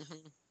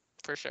 Mhm.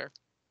 For sure.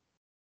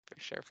 For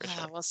sure, for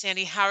sure. Well,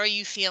 Sandy, how are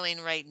you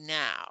feeling right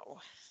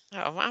now?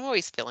 Oh, I'm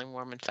always feeling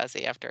warm and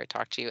fuzzy after I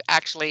talk to you.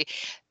 Actually,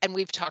 and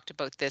we've talked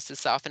about this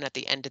as often at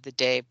the end of the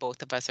day,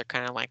 both of us are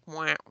kind of like,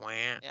 wah,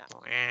 wah, Yeah.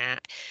 wah.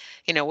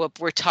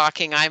 We're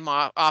talking.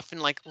 Often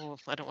like, oh,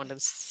 I don't want to,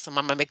 some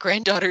of my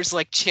granddaughter's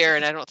like chair,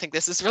 and I don't think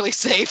this is really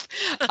safe.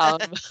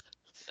 Um,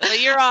 But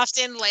you're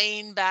often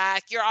laying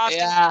back, you're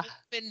often yeah.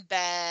 in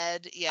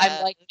bed, I'm yeah.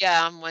 like,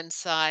 yeah, on one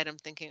side, I'm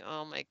thinking,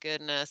 oh my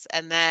goodness.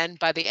 And then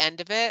by the end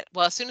of it,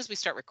 well, as soon as we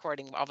start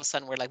recording, all of a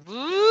sudden we're like,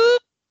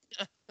 whoop.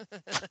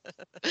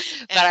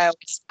 But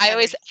I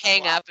always Energy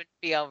level hang up. up and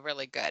feel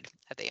really good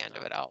at the end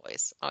of Oh, it,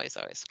 always, always,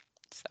 always.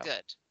 So,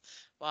 good.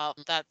 Well,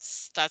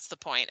 that's the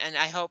point, and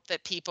I hope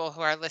that people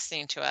who are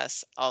listening to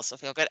us also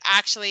feel good.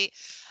 Actually,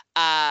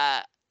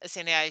 uh,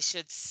 Sandy, I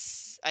should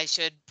I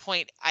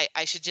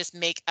should just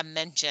make a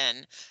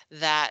mention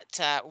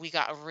that we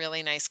got a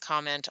really nice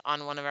comment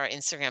on one of our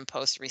Instagram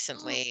posts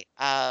mm, recently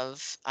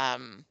of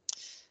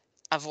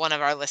one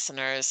of our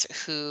listeners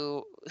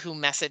who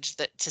messaged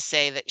that to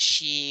say that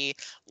she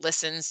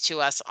listens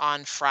to us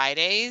on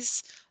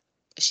Fridays.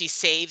 She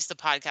saves the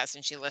podcast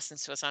and she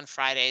listens to us on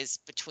Fridays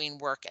between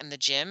work and the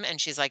gym,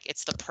 and she's like,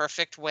 it's the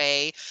perfect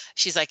way.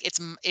 She's like,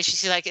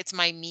 she's like, it's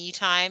my me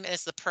time, and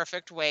it's the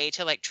perfect way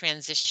to, like,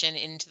 transition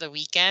into the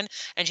weekend.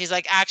 And she's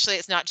like, actually,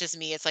 it's not just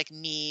me, it's like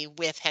me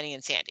with Henny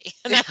and Sandy.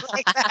 And I'm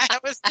like,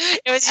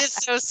 it was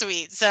just so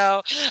sweet.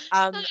 So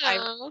I'm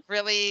oh,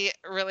 really,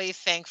 really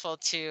thankful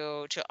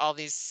to all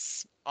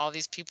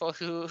these people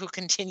who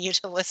continue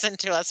to listen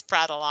to us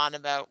prattle on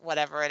about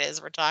whatever it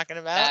is we're talking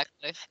about.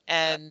 exactly.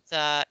 And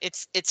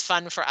it's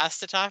fun for us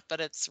to talk, but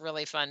it's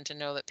really fun to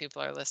know that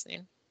people are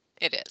listening.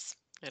 It is.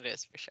 It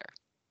is for sure.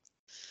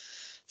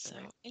 All So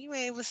right.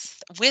 anyway,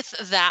 with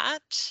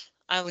that,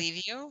 I'll With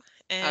leave you,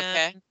 and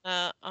okay.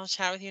 I'll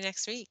chat with you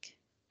next week.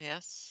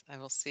 Yes, I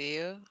will see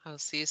you. I will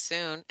see you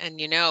soon. And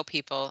you know,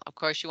 people, of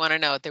course, you want to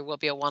know there will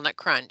be a walnut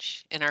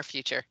crunch in our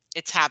future.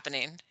 It's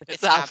happening.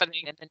 It's It's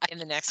happening happening. in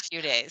the next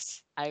few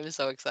days. I'm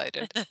so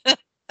excited.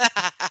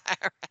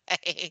 All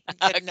right.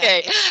 Good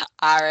Okay. night.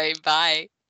 All right. Bye.